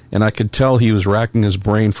 And I could tell he was racking his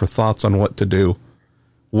brain for thoughts on what to do.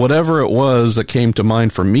 Whatever it was that came to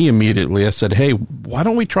mind for me immediately, I said, hey, why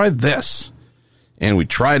don't we try this? And we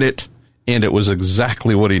tried it, and it was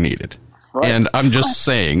exactly what he needed. Right. And I'm just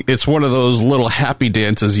saying, it's one of those little happy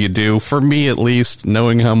dances you do, for me at least,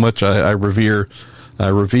 knowing how much I revere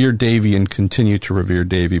Davey and continue to revere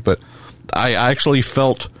Davey. But I actually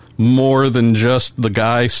felt more than just the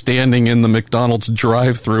guy standing in the McDonald's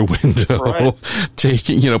drive-through window,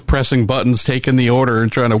 taking, pressing buttons, taking the order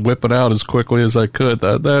and trying to whip it out as quickly as I could.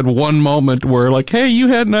 That had one moment where like, hey, you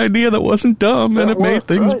had an idea that wasn't dumb and it made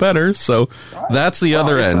things better. So that's the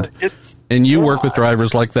other end. And you work with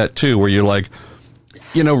drivers like that too, where you're like,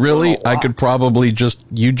 really, I could probably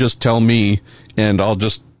you just tell me and I'll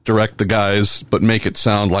just direct the guys, but make it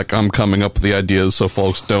sound like I'm coming up with the ideas so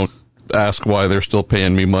folks don't ask why they're still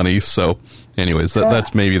paying me money. So anyways,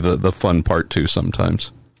 that's maybe the fun part too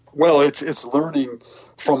sometimes. Well, it's learning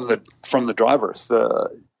from the drivers,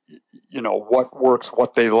 what works,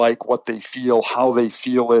 what they like, what they feel, how they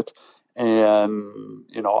feel it. And,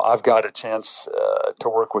 I've got a chance to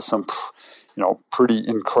work with some, pretty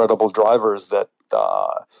incredible drivers that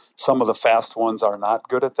some of the fast ones are not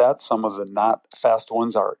good at that. Some of the not fast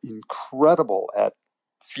ones are incredible at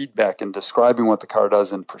feedback and describing what the car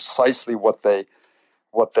does and precisely what they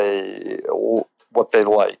like.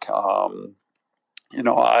 I'm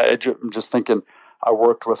just thinking, I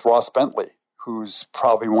worked with Ross Bentley, who's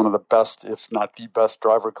probably one of the best, if not the best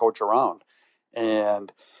driver coach around.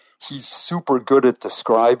 And he's super good at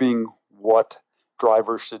describing what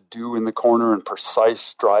drivers should do in the corner and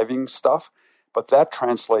precise driving stuff. But that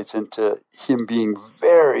translates into him being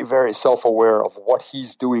very, very self-aware of what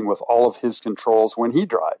he's doing with all of his controls when he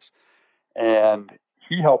drives. And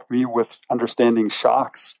he helped me with understanding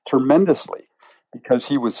shocks tremendously because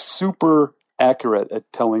he was super accurate at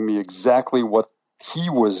telling me exactly what he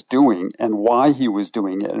was doing and why he was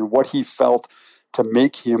doing it and what he felt to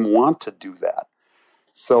make him want to do that.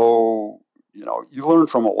 So, you learn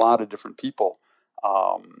from a lot of different people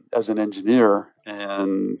as an engineer,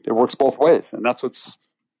 and it works both ways. And that's what's,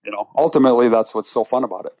 ultimately that's what's so fun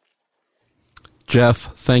about it.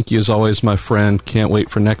 Jeff, thank you as always, my friend. Can't wait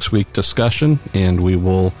for next week's discussion, and we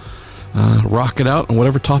will rock it out on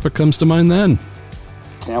whatever topic comes to mind then.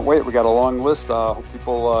 Can't wait. We got a long list. Hope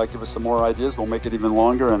people give us some more ideas. We'll make it even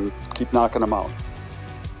longer and keep knocking them out.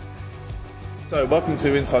 So welcome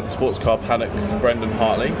to Inside the Sports Car Paddock, Brendan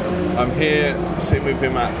Hartley. I'm here sitting with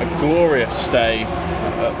him at a glorious stay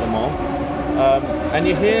at Le Mans. And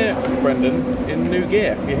you're here, Brendan, in new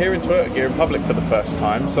gear. You're here in Toyota Gear Republic for the first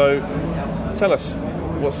time. So tell us,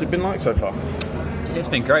 what's it been like so far? It's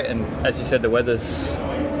been great, and as you said, the weather's...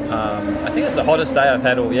 I think it's the hottest day I've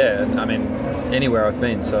had all year. I mean, anywhere I've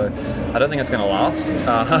been, so I don't think it's going to last.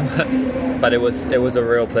 But it was a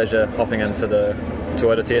real pleasure hopping into the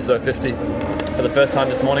Toyota TSO 50 for the first time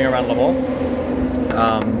this morning around Le Mans.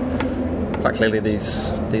 Quite clearly, these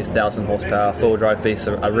 1,000 horsepower four-wheel drive beasts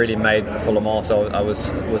are really made for Le Mans. So I was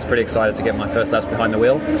pretty excited to get my first laps behind the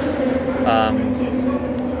wheel.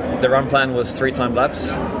 The run plan was 3-time laps.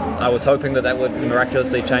 I was hoping that would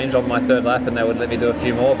miraculously change on my third lap and they would let me do a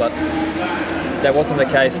few more, but that wasn't the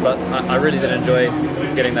case. But I really did enjoy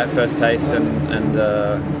getting that first taste and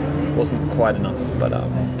wasn't quite enough. But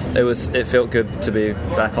it felt good to be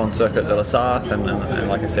back on Circuit de la Sarthe and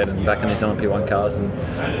like I said, and back in these LMP1 cars. And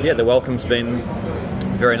yeah, the welcome's been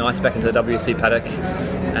very nice back into the WC paddock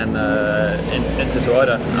and into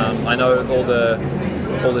Toyota. I know all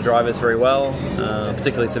the drivers very well,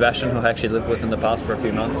 particularly Sebastian, who I actually lived with in the past for a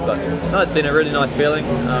few months. But no, it's been a really nice feeling.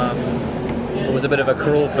 It was a bit of a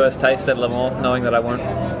cruel first taste at Le Mans, knowing that I won't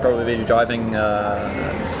probably be driving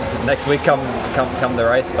next week come the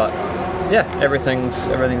race. But yeah,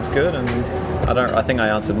 everything's good, and I think I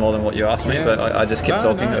answered more than what you asked me, but I just keep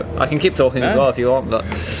talking. No. I can keep talking as well if you want. But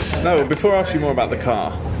no, before I ask you more about the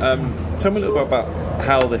car, tell me a little bit about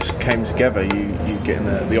how this came together. You getting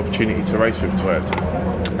the opportunity to race with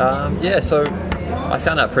Toyota. So I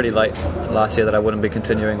found out pretty late last year that I wouldn't be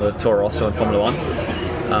continuing with Toro Rosso in Formula One.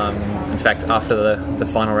 In fact, after the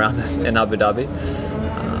final round in Abu Dhabi,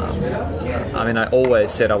 I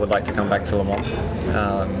always said I would like to come back to Le Mans.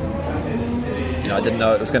 I didn't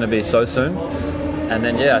know it was going to be so soon. And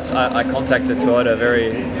then, I contacted Toyota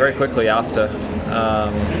very, very quickly after.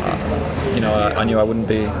 I knew I wouldn't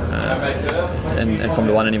be in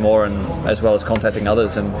Formula One anymore, and as well as contacting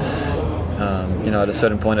others. And at a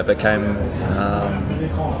certain point, it became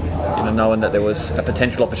knowing that there was a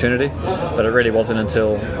potential opportunity, but it really wasn't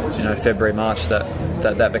until February, March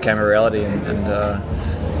that became a reality.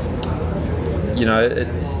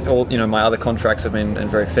 My other contracts have been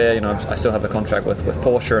very fair. I still have a contract with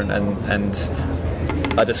Porsche, and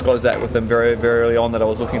I disclosed that with them very, very early on that I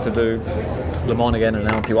was looking to do Le Mans again in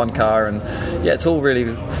an LMP1 car, and it's all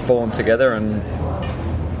really fallen together and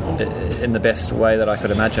in the best way that I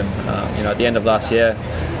could imagine. At the end of last year,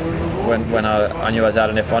 when I knew I was out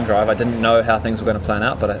in F1 drive, I didn't know how things were going to plan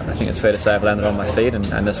out, but I think it's fair to say I've landed on my feet,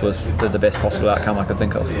 and this was the best possible outcome I could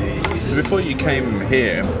think of. So before you came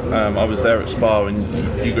here, I was there at Spa and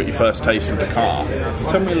you got your first taste of the car.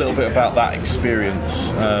 Tell me a little bit about that experience,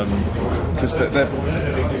 because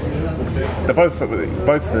they're both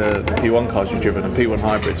the P1 cars you've driven and P1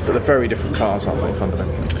 hybrids, but they're very different cars, aren't they,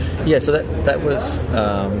 fundamentally? Yeah, so that was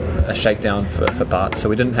a shakedown for parts. So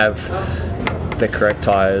we didn't have the correct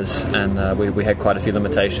tyres, and we had quite a few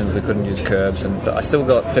limitations. We couldn't use curbs, but I still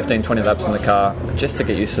got 15-20 laps in the car just to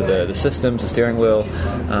get used to the systems, the steering wheel.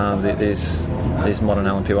 These modern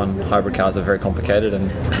LMP1 hybrid cars are very complicated,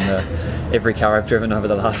 and every car I've driven over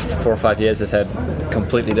the last 4 or 5 years has had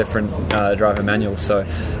completely different driver manuals, so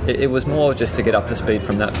it was more just to get up to speed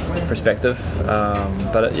from that perspective.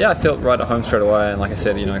 But I felt right at home straight away, and like I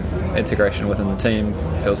said, integration within the team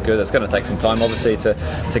feels good. It's going to take some time, obviously,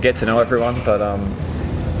 to get to know everyone, but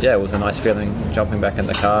it was a nice feeling jumping back in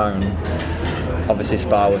the car, and obviously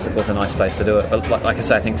Spa was a nice place to do it. But like I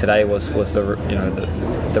say, I think today was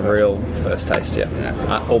the real first taste,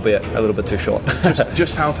 albeit a little bit too short.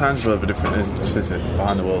 just how tangible of a difference is it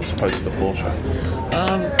behind the wheel as opposed to the Porsche?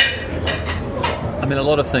 A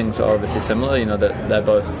lot of things are obviously similar. That they're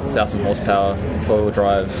both 1,000 horsepower, 4-wheel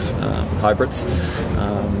drive hybrids.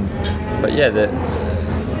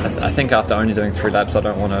 I think after only doing 3 laps, I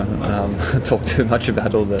don't want to talk too much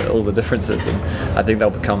about all the differences, and I think they'll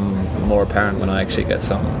become more apparent when I actually get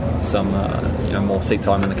some more seat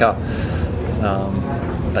time in the car.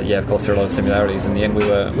 Of course, there are a lot of similarities. In the end,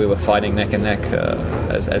 we were fighting neck and neck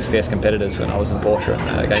as fierce competitors when I was in Porsche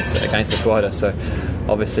against the Toyota. So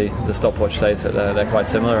obviously, the stopwatch says that they're quite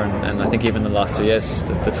similar, and I think even in the last 2 years,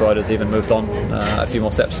 the Toyota's even moved on a few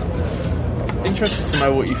more steps. Interested to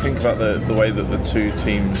know what you think about the way that the two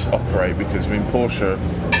teams operate, because Porsche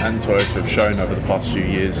and Toyota have shown over the past few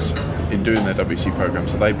years in doing their WC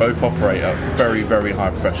programs that they both operate at very, very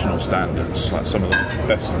high professional standards, like some of the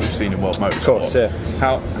best we've seen in world motorsport. Of course, yeah.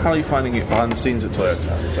 How are you finding it behind the scenes at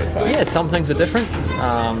Toyota so far? Yeah, some things are different.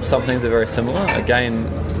 Some things are very similar. Again,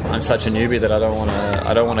 I'm such a newbie that I don't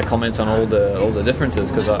want to comment on all the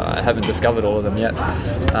differences because I haven't discovered all of them yet.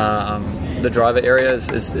 The driver area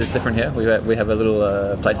is different here. We have a little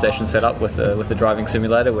PlayStation set up with the driving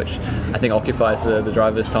simulator, which I think occupies the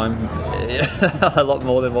driver's time a lot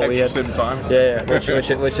more than what we had. Time. Yeah, which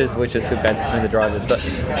is good banter between the drivers. But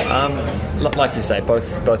like you say,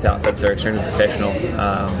 both outfits are extremely professional,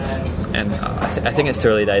 and I think it's too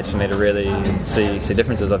early days for me to really see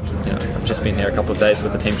differences. I've just been here a couple of days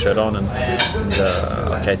with the team shirt on, and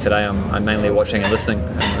today I'm mainly watching and listening,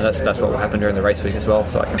 and that's what will happen during the race week as well,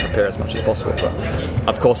 so I can prepare as much as possible. But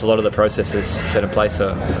of course, a lot of the processes set in place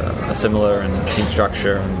are similar, and team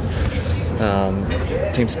structure and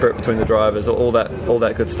team spirit between the drivers, all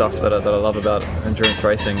that good stuff that I love about endurance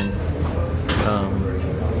racing.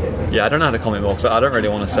 I don't know how to comment more, so I don't really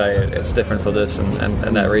want to say it's different for this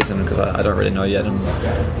and that reason, because I don't really know yet, and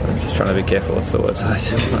I'm just trying to be careful with the words that I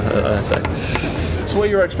say. So what are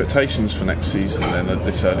your expectations for next season then at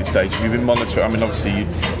this early stage? Have you been monitoring? I mean, obviously you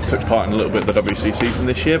took part in a little bit of the WC season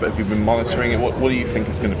this year, but have you been monitoring it? What do you think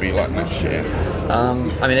it's going to be like next year? I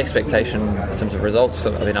mean, expectation in terms of results,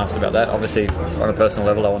 I've been asked about that. Obviously, on a personal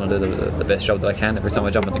level, I want to do the best job that I can every time I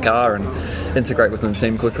jump in the car and integrate within the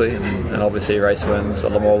team quickly. And obviously, race wins, a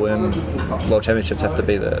Le Mans win, World Championships have to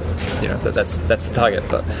be that's the target.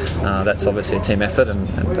 But that's obviously a team effort, and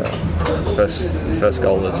first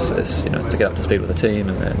goal is to get up to speed with the team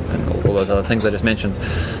and all those other things I just mentioned.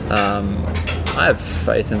 I have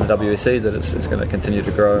faith in the WEC that it's going to continue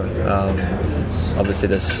to grow. Obviously,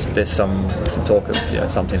 there's some talk of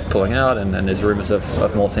some teams pulling out, and there's rumours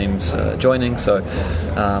of more teams joining. So,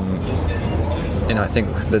 I think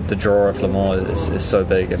the draw of Le Mans is so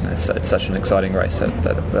big, and it's such an exciting race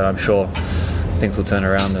that I'm sure things will turn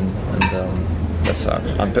around, and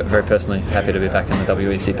I'm very personally happy to be back in the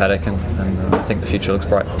WEC paddock, and I think the future looks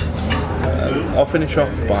bright. I'll finish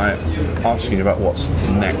off by asking you about what's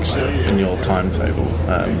next in your timetable.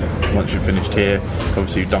 Once you've finished here,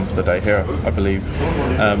 obviously you've done for the day here, I believe.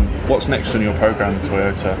 What's next on your programme at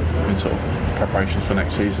Toyota in sort of preparations for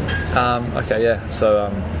next season?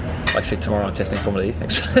 So actually tomorrow I'm testing Formula E,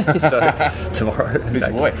 actually. So tomorrow,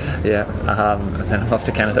 busy boy. Yeah, and then I'm off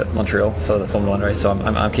to Canada, Montreal for the Formula 1 race. So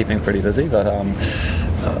I'm keeping pretty busy, but in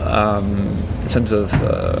terms of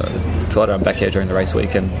Toyota, I'm back here during the race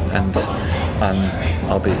week, and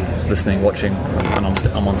I'll be listening, watching, and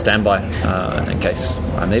I'm on standby in case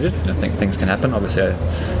I'm needed. I think things can happen. Obviously,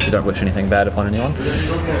 you don't wish anything bad upon anyone.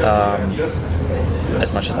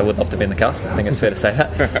 As much as I would love to be in the car, I think it's fair to say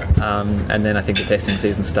that. And then I think the testing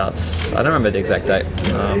season starts. I don't remember the exact date.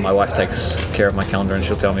 My wife takes care of my calendar, and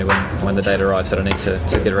she'll tell me when the date arrives that I need to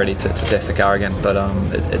get ready to test the car again. But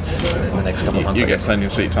it's in the next couple of months. You get plenty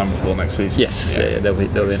of seat time before next season. Yes, yeah,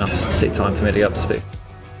 there'll be enough seat time for me to get up to speed.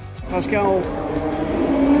 Pascal,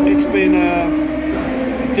 it's been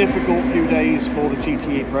a difficult few days for the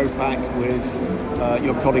GTE Pro Pack with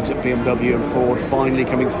your colleagues at BMW and Ford finally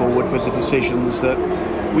coming forward with the decisions that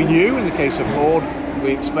we knew in the case of Ford,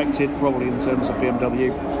 we expected probably in terms of BMW.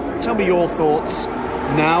 Tell me your thoughts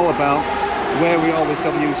now about where we are with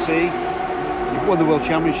WC. You've won the World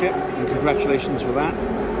Championship, and congratulations for that.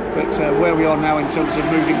 But where we are now in terms of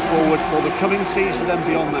moving forward for the coming season and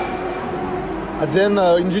beyond that. At the end,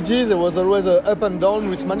 in GT, there was always an up and down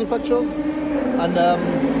with manufacturers. And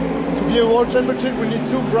to be a World Championship, we need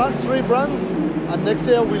three brands. And next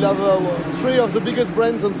year, we'll have three of the biggest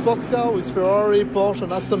brands on sports car with Ferrari, Porsche,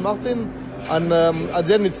 and Aston Martin. And at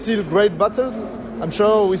the end, it's still great battles. I'm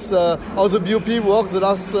sure with how the BOP worked the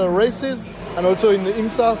last races, and also in the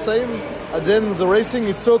IMSA, same. At the end, the racing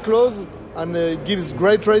is so close, and it gives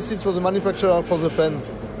great races for the manufacturer and for the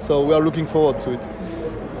fans. So we are looking forward to it.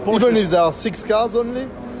 Even if there are 6 cars only,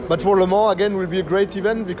 but for Le Mans again will be a great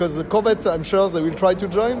event because the Corvette, I'm sure they will try to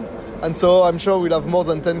join, and so I'm sure we'll have more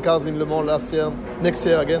than 10 cars in Le Mans next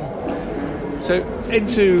year again. So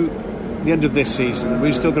into the end of this season,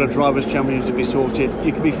 we've still got a drivers' championship to be sorted.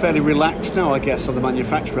 You can be fairly relaxed now, I guess, on the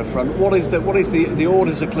manufacturer front. What is the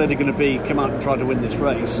orders are clearly going to be? Come out and try to win this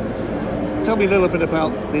race. Tell me a little bit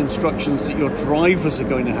about the instructions that your drivers are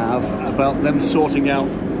going to have about them sorting out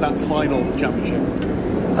that final championship.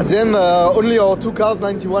 At the end, only our 2 cars,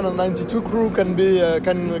 91 and 92 crew, can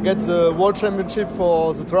get the World Championship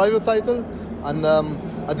for the driver title. And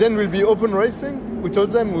at the end, will be open racing. We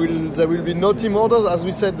told them there will be no team orders, as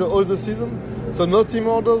we said all the season. So no team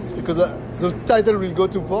orders, because the title will go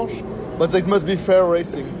to Porsche, but it must be fair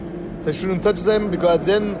racing. They shouldn't touch them, because at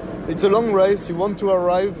the end, it's a long race, you want to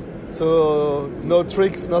arrive. So no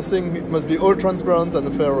tricks, nothing. It must be all transparent and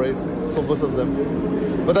a fair race for both of them.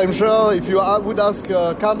 But I'm sure if you would ask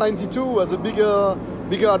car 92 has a bigger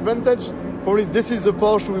advantage, probably this is the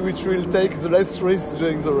Porsche which will take the less risk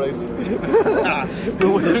during the race.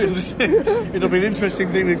 It'll be an interesting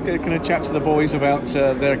thing to kind of chat to the boys about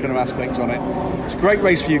their kind of aspects on it. It's a great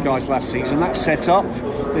race for you guys last season. That set up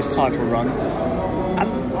this title run. And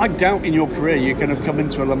I doubt in your career you can have come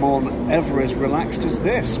into a Le Mans ever as relaxed as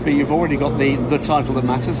this. But you've already got the title that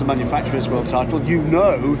matters, the manufacturer's world title. You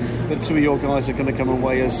know that 2 of your guys are going to come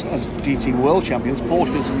away as GT World Champions.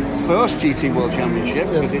 Porsche's first GT World Championship,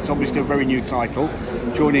 because it's obviously a very new title,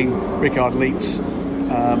 joining Richard Lietz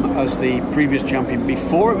as the previous champion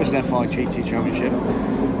before it was an FI GT Championship.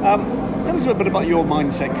 Tell us a little bit about your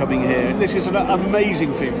mindset coming here. This is an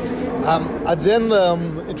amazing field. At the end,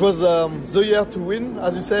 it was the year to win,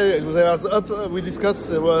 as you say. There was up. We discussed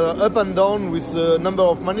there were up and down with the number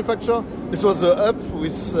of manufacturers. This was the up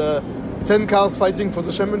with 10 cars fighting for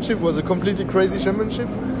the championship. It was a completely crazy championship,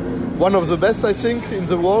 one of the best I think in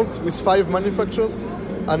the world with 5 manufacturers.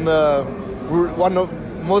 And we're one of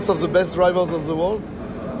most of the best drivers of the world.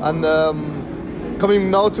 And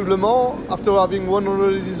coming now to Le Mans, after having won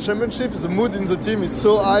already this championship, the mood in the team is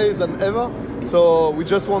so high than ever. So we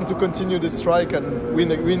just want to continue this strike and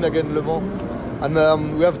win again Le Mans.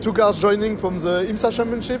 And we have 2 cars joining from the IMSA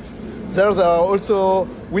championship. They are also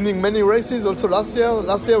winning many races. Also last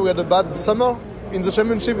year we had a bad summer in the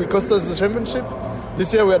championship. It cost us the championship.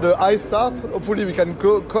 This year we had a high start. Hopefully we can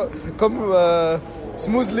come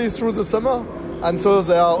smoothly through the summer. And so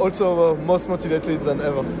they are also most motivated than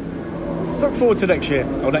ever. Look forward to next year,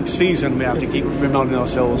 or next season. We have to keep reminding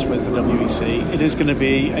ourselves with the WEC. It is going to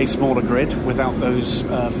be a smaller grid without those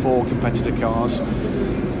 4 competitor cars.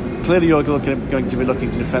 Clearly you're going to be looking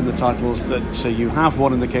to defend the titles that you have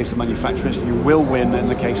won in the case of manufacturers. You will win in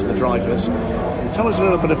the case of the drivers. Tell us a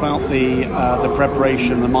little bit about the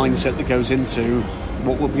preparation, the mindset that goes into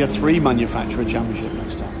what will be a 3 manufacturer championship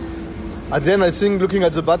next time. At the end, I think looking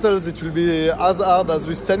at the battles, it will be as hard as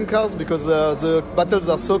with 10 cars because the battles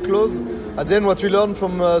are so close. At the end, what we learned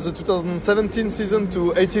from the 2017 season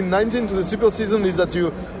to 18-19 to the super season is that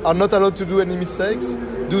you are not allowed to do any mistakes,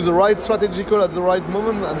 do the right strategy call at the right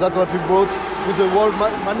moment, and that's what we brought with the world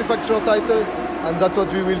manufacturer title, and that's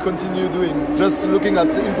what we will continue doing, just looking at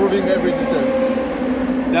improving every details.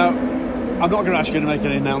 Now, I'm not going to ask you to make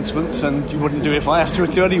any announcements, and you wouldn't do it if I asked you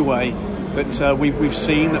to anyway, but we've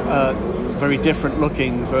seen a very different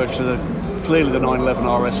looking version of clearly the 911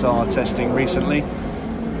 RSR testing recently.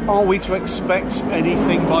 Are we to expect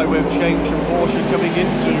anything by way of change from Porsche coming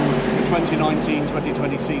into the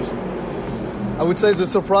 2019-2020 season? I would say the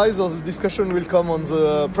surprise or the discussion will come on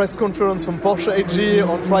the press conference from Porsche AG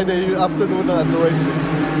on Friday afternoon at the race week.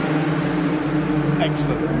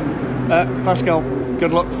 Excellent. Pascal,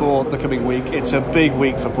 good luck for the coming week. It's a big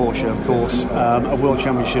week for Porsche, of course. A World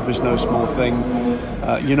Championship is no small thing.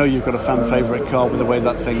 You've got a fan favourite car with the way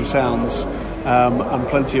that thing sounds, and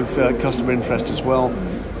plenty of customer interest as well.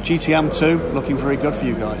 GTM 2, looking very good for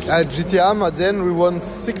you guys. At GTM, at the end, we won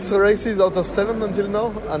 6 races out of 7 until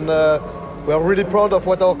now, and we are really proud of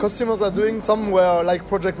what our customers are doing. Some were like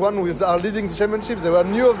Project One, who are leading the championship. They were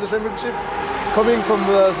new of the championship, coming from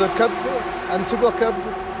the Cup and Super Cup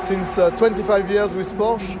since 25 years with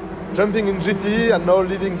Porsche, jumping in GTE and now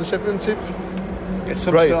leading the championship. It's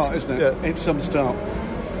some start, isn't it? Yeah. It's some start.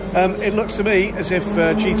 It looks to me as if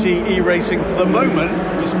GTE racing for the moment,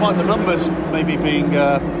 despite the numbers maybe being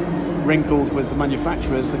wrinkled with the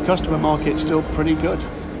manufacturers, the customer market's still pretty good.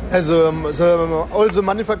 As all the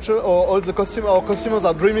manufacturers or all the our customers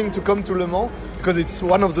are dreaming to come to Le Mans because it's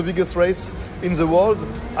one of the biggest races in the world.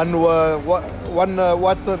 And what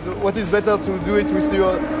is better to do it with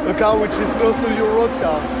a car which is close to your road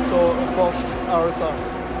car, so a Porsche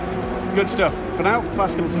RSR. Good stuff. For now,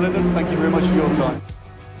 Pascal Linden, thank you very much for your time.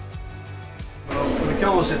 Well, the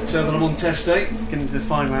cars at the Le Mans Test Day, getting to the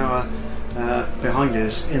final hour behind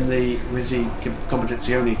us in the Risi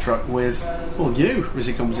Competizione truck with, new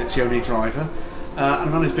Risi Competizione driver, and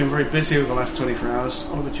a man who's been very busy over the last 24 hours,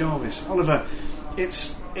 Oliver Jarvis. Oliver,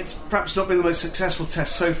 it's perhaps not been the most successful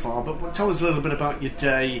test so far, but tell us a little bit about your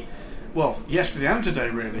day, yesterday and today,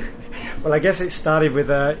 really. Well, I guess it started with,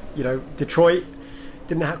 Detroit.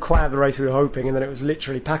 Didn't quite have the race we were hoping, and then it was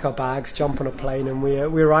literally pack our bags, jump on a plane, and we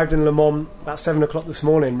arrived in Le Mans about 7 o'clock this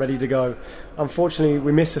morning, ready to go. Unfortunately,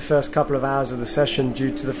 we missed the first couple of hours of the session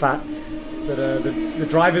due to the fact that the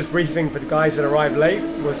driver's briefing for the guys that arrived late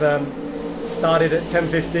was started at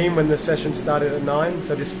 10:15 when the session started at 9.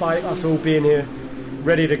 So despite us all being here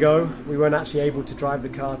ready to go, we weren't actually able to drive the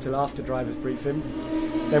car till after driver's briefing.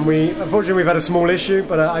 Then unfortunately we've had a small issue,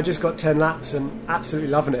 but I just got 10 laps and absolutely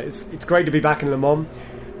loving it. It's great to be back in Le Mans.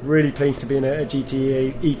 Really pleased to be in a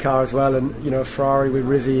GTE car as well, and a Ferrari with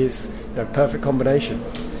Risi is a perfect combination.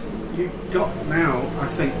 You got now, I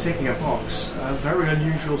think, ticking a box, a very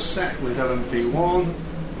unusual set with LMP1,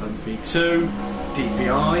 LMP2,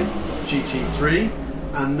 DPI, GT3,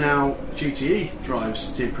 and now GTE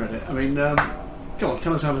drives, to your credit. I mean, go on,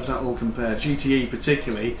 tell us how does that all compare? GTE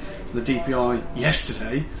particularly, the DPI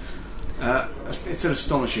yesterday, it's an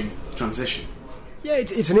astonishing transition. Yeah,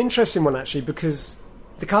 it's an interesting one actually, because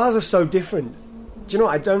the cars are so different. Do you know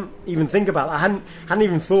what? I don't even think about that. I hadn't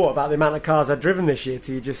even thought about the amount of cars I've driven this year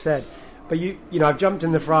till you just said. But I've jumped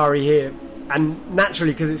in the Ferrari here, and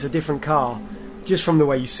naturally, because it's a different car, just from the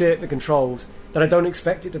way you sit, the controls, that I don't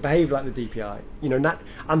expect it to behave like the DPI.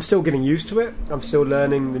 I'm still getting used to it. I'm still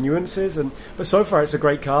learning the nuances, but so far it's a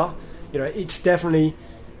great car. It's definitely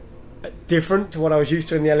different to what I was used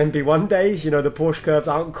to in the LMP1 days. The Porsche curves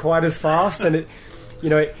aren't quite as fast, and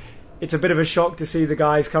it's a bit of a shock to see the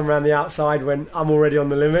guys come around the outside when I'm already on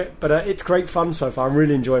the limit. But it's great fun so far. I'm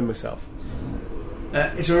really enjoying myself.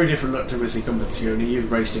 It's a very different look to racing Competizione.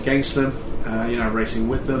 You've raced against them, you're now racing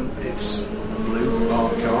with them. It's a blue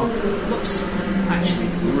art car. It looks actually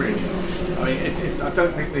really nice. I mean, I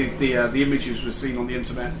don't think the images we've seen on the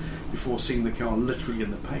internet before seeing the car literally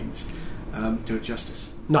in the paint do it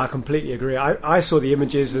justice. No, I completely agree. I saw the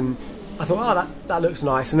images and I thought, oh, that looks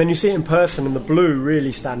nice. And then you see it in person and the blue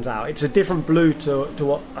really stands out. It's a different blue to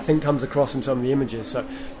what I think comes across in some of the images. So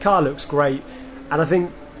car looks great. And I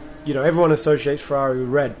think, everyone associates Ferrari with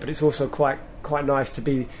red, but it's also quite nice to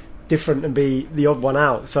be different and be the odd one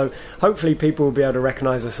out. So hopefully people will be able to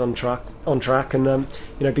recognise us on track and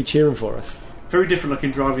be cheering for us. Very different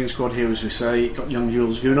looking driving squad here, as we say. Got young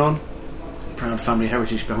Jules Gounon, proud family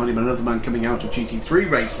heritage behind him, another man coming out of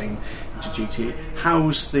GT3 racing into GT.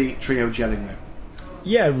 How's the trio gelling though?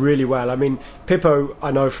 Yeah, really well. I mean, Pippo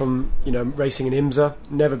I know from racing in IMSA,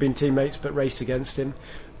 never been teammates but raced against him.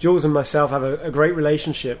 Jules and myself have a great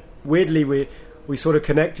relationship. Weirdly, we sort of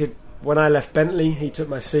connected when I left Bentley. He took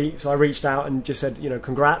my seat, so I reached out and just said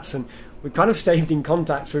congrats, and we kind of stayed in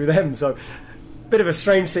contact through them. So bit of a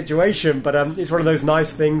strange situation, but it's one of those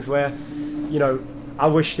nice things where I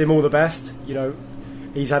wished him all the best.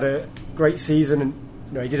 He's had a great season, and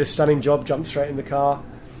he did a stunning job, jumped straight in the car,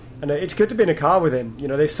 and it's good to be in a car with him.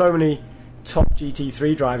 There's so many top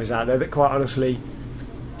GT3 drivers out there that quite honestly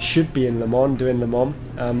should be in Le Mans, doing Le Mans.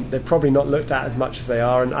 They're probably not looked at as much as they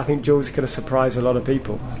are, and I think Jules is going to surprise a lot of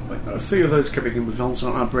people. A few of those coming in with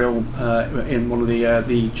Vincent Abril in one of the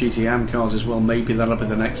GTM cars as well. Maybe that'll be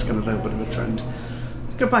the next kind of little bit of a trend.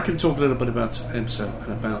 Let's go back and talk a little bit about IMSA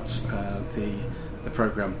and about the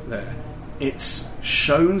programme there. It's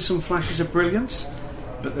shown some flashes of brilliance,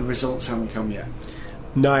 but the results haven't come yet.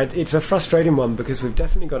 No, it's a frustrating one because we've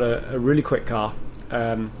definitely got a really quick car.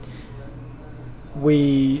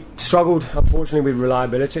 We struggled, unfortunately, with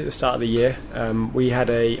reliability at the start of the year. We had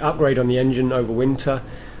a upgrade on the engine over winter.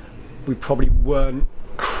 We probably weren't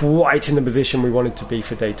quite in the position we wanted to be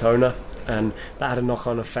for Daytona, and that had a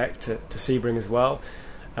knock-on effect to Sebring as well.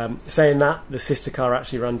 Saying that, the sister car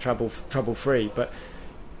actually ran trouble-free, but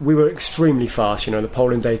we were extremely fast. The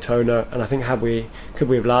pole in Daytona, and I think could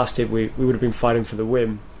we have lasted, we would have been fighting for the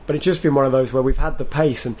win. But it's just been one of those where we've had the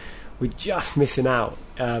pace and we're just missing out.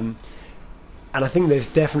 And I think there's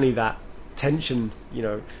definitely that tension,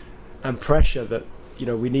 and pressure that,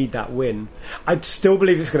 we need that win. I still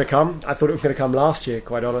believe it's going to come. I thought it was going to come last year,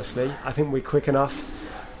 quite honestly. I think we're quick enough.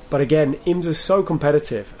 But again, IMSA's so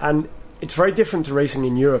competitive, and it's very different to racing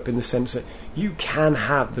in Europe in the sense that you can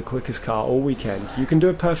have the quickest car all weekend. You can do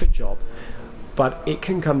a perfect job, but it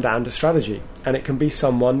can come down to strategy, and it can be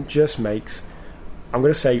someone just makes, I'm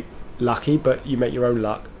going to say lucky, but you make your own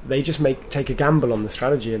luck. They just take a gamble on the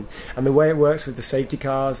strategy, and the way it works with the safety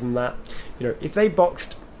cars and that, if they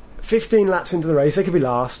boxed 15 laps into the race, they could be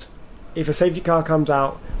last. If a safety car comes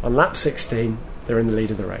out on lap 16, they're in the lead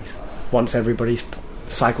of the race once everybody's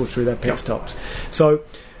cycled through their pit stops. So,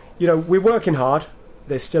 we're working hard.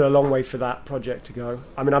 There's still a long way for that project to go.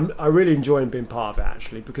 I mean, I really enjoy being part of it,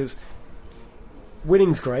 actually, because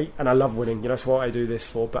winning's great, and I love winning. That's what I do this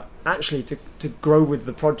for. But actually, to grow with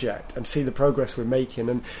the project and see the progress we're making,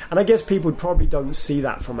 and I guess people probably don't see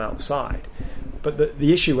that from outside. But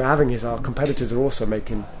the issue we're having is our competitors are also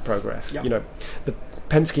making progress. Yep. The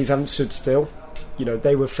Penske's haven't stood still.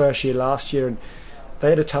 They were first year last year, and they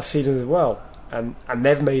had a tough season as well. And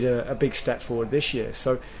they've made a big step forward this year.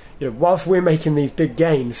 So, whilst we're making these big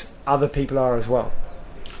gains, other people are as well.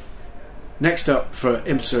 Next up for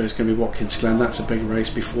IMSA is going to be Watkins Glen. That's a big race.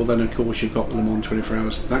 Before then, of course, you've got the Le Mans 24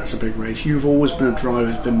 Hours. That's a big race. You've always been a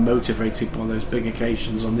driver who's been motivated by those big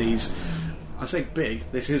occasions on these. I say big,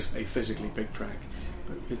 this is a physically big track.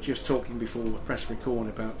 But you're just talking before the press record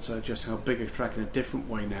about just how big a track in a different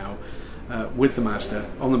way now with the Mazda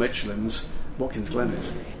on the Michelins. Watkins Glen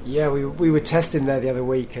is. Yeah, we were testing there the other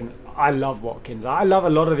week, and I love Watkins. I love a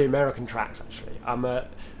lot of the American tracks, actually. I'm a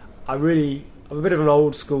bit of an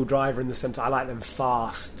old school driver in the sense I like them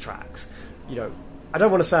fast tracks. I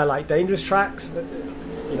don't want to say I like dangerous tracks.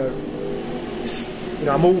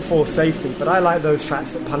 I'm all for safety, but I like those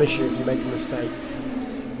tracks that punish you if you make a mistake.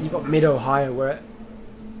 You've got Mid-Ohio where it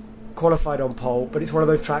qualified on pole, but it's one of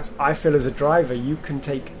those tracks I feel as a driver you can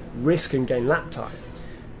take risk and gain lap time.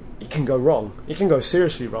 It can go wrong. It can go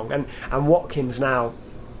seriously wrong. And Watkins now,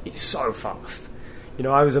 it's so fast.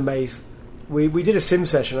 I was amazed. We did a sim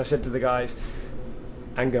session. I said to the guys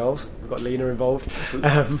and girls, we've got Lena involved.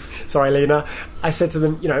 Sorry, Lena. I said to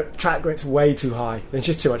them, track grip's way too high. There's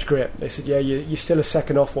just too much grip. They said, yeah, you're still a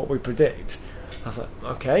second off what we predict. I was like,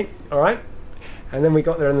 okay, all right. And then we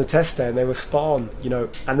got there on the test day and they were spot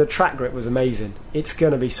on, and the track grip was amazing. It's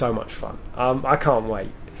going to be so much fun. I can't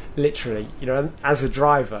wait. literally, as a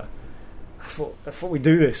driver, that's what we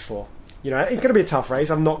do this for. It's going to be a tough race.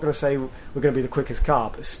 I'm not going to say we're going to be the quickest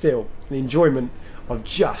car, but still, the enjoyment of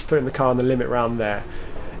just putting the car on the limit round there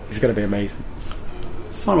is going to be amazing.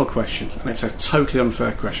 Final question, and it's a totally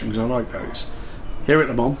unfair question because I like those. Here at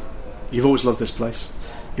Le Mans, you've always loved this place.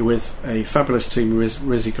 You're with a fabulous team,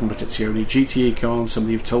 Rizzi Competizione, GTE car,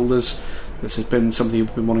 something you've told us this has been something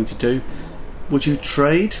you've been wanting to do. Would you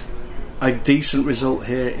trade a decent result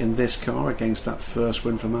here in this car against that first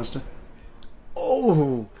win for Mazda?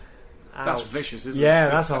 Oh, that's vicious, isn't it? Yeah,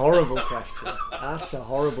 that's a horrible question. That's a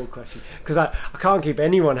horrible question because I can't keep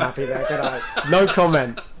anyone happy there, can I? No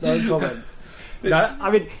comment. No,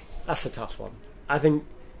 I mean, that's a tough one. I think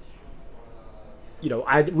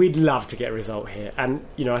we'd love to get a result here, and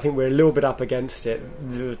I think we're a little bit up against it.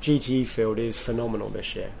 The GTE field is phenomenal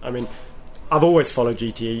this year. I mean, I've always followed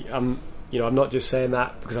GTE. I'm not just saying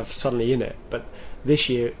that because I'm suddenly in it, but this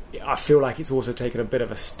year I feel like it's also taken a bit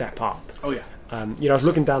of a step up. Oh yeah. I was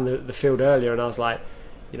looking down the field earlier, and I was like,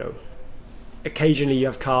 occasionally you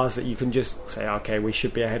have cars that you can just say, okay, we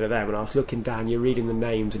should be ahead of them. And I was looking down, you're reading the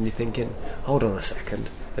names, and you're thinking, hold on a second,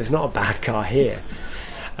 there's not a bad car here.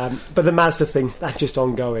 But the Mazda thing, that's just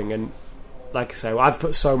ongoing. And like I say, I've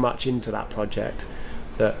put so much into that project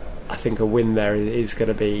that I think a win there is going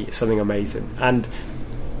to be something amazing. And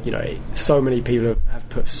so many people have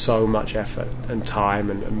put so much effort and time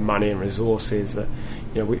and money and resources that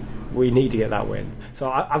we need to get that win. So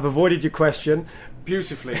I've avoided your question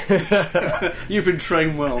beautifully. You've been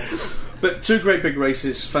trained well. But two great big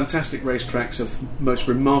races, fantastic racetracks of most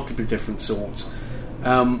remarkably different sorts.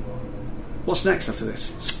 What's next after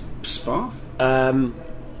this? Spa?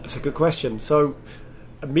 That's a good question. So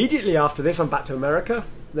immediately after this, I'm back to America.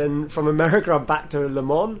 Then from America, I'm back to Le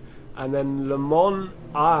Mans. And then Le Mans,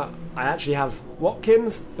 I actually have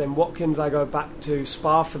Watkins. Then Watkins, I go back to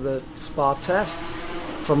Spa for the Spa test.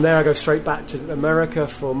 From there, I go straight back to America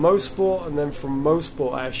for Mosport. And then from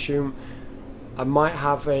Mosport, I assume I might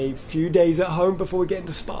have a few days at home before we get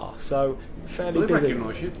into Spa. So fairly busy.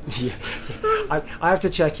 Recognise you. Yeah. I have to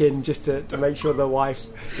check in just to make sure the wife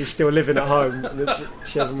is still living at home.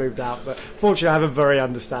 She hasn't moved out. But fortunately, I have a very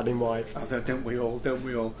understanding wife. Oh, don't we all?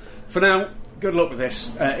 For now, good luck with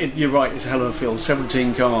this. You're right, it's a hell of a field.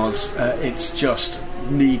 17 cars. It's just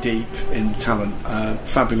knee-deep in talent.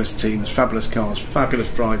 Fabulous teams, fabulous cars, fabulous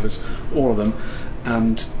drivers, all of them.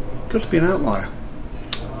 And good to be an outlier.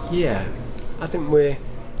 Yeah, I think we're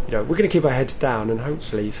going to keep our heads down and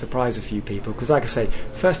hopefully surprise a few people. Because like I say,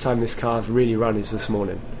 first time this car's really run is this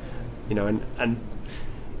morning. And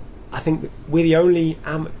I think we're the only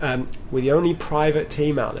private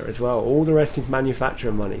team out there as well. All the rest is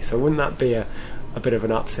manufacturer money. So wouldn't that be a bit of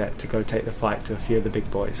an upset to go take the fight to a few of the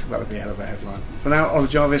big boys? That would be a hell of a headline. For now,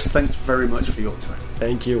 Oliver Jarvis, thanks very much for your time.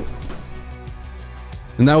 Thank you.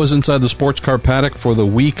 And that was Inside the Sports Car Paddock for the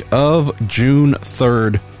week of June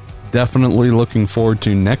 3rd. Definitely looking forward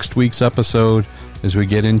to next week's episode as we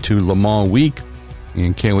get into Le Mans week.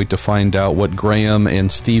 And can't wait to find out what Graham and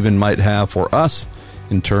Steven might have for us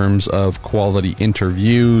in terms of quality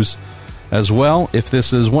interviews. As well, if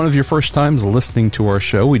this is one of your first times listening to our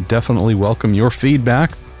show, we definitely welcome your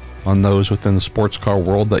feedback on those within the sports car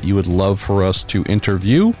world that you would love for us to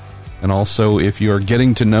interview. And also, if you are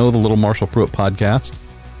getting to know the Little Marshall Pruett podcast,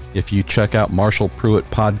 if you check out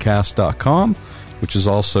MarshallPruettPodcast.com, which is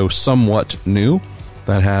also somewhat new,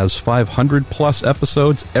 that has 500 plus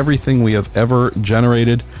episodes. Everything we have ever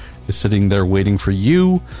generated is sitting there waiting for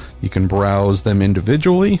you. You can browse them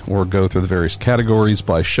individually or go through the various categories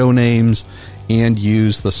by show names and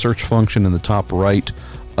use the search function in the top right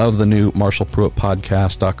of the new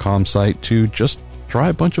MarshallPruettPodcast.com site to just try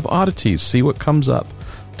a bunch of oddities, see what comes up.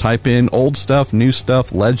 Type in old stuff, new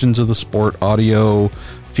stuff, legends of the sport, audio,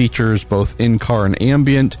 features both in-car and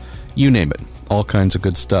ambient, you name it. All kinds of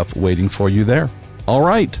good stuff waiting for you there. All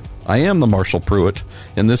right, I am the Marshall Pruett,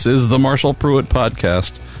 and this is the Marshall Pruett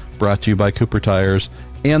Podcast, brought to you by Cooper Tires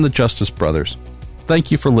and the Justice Brothers. Thank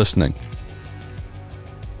you for listening.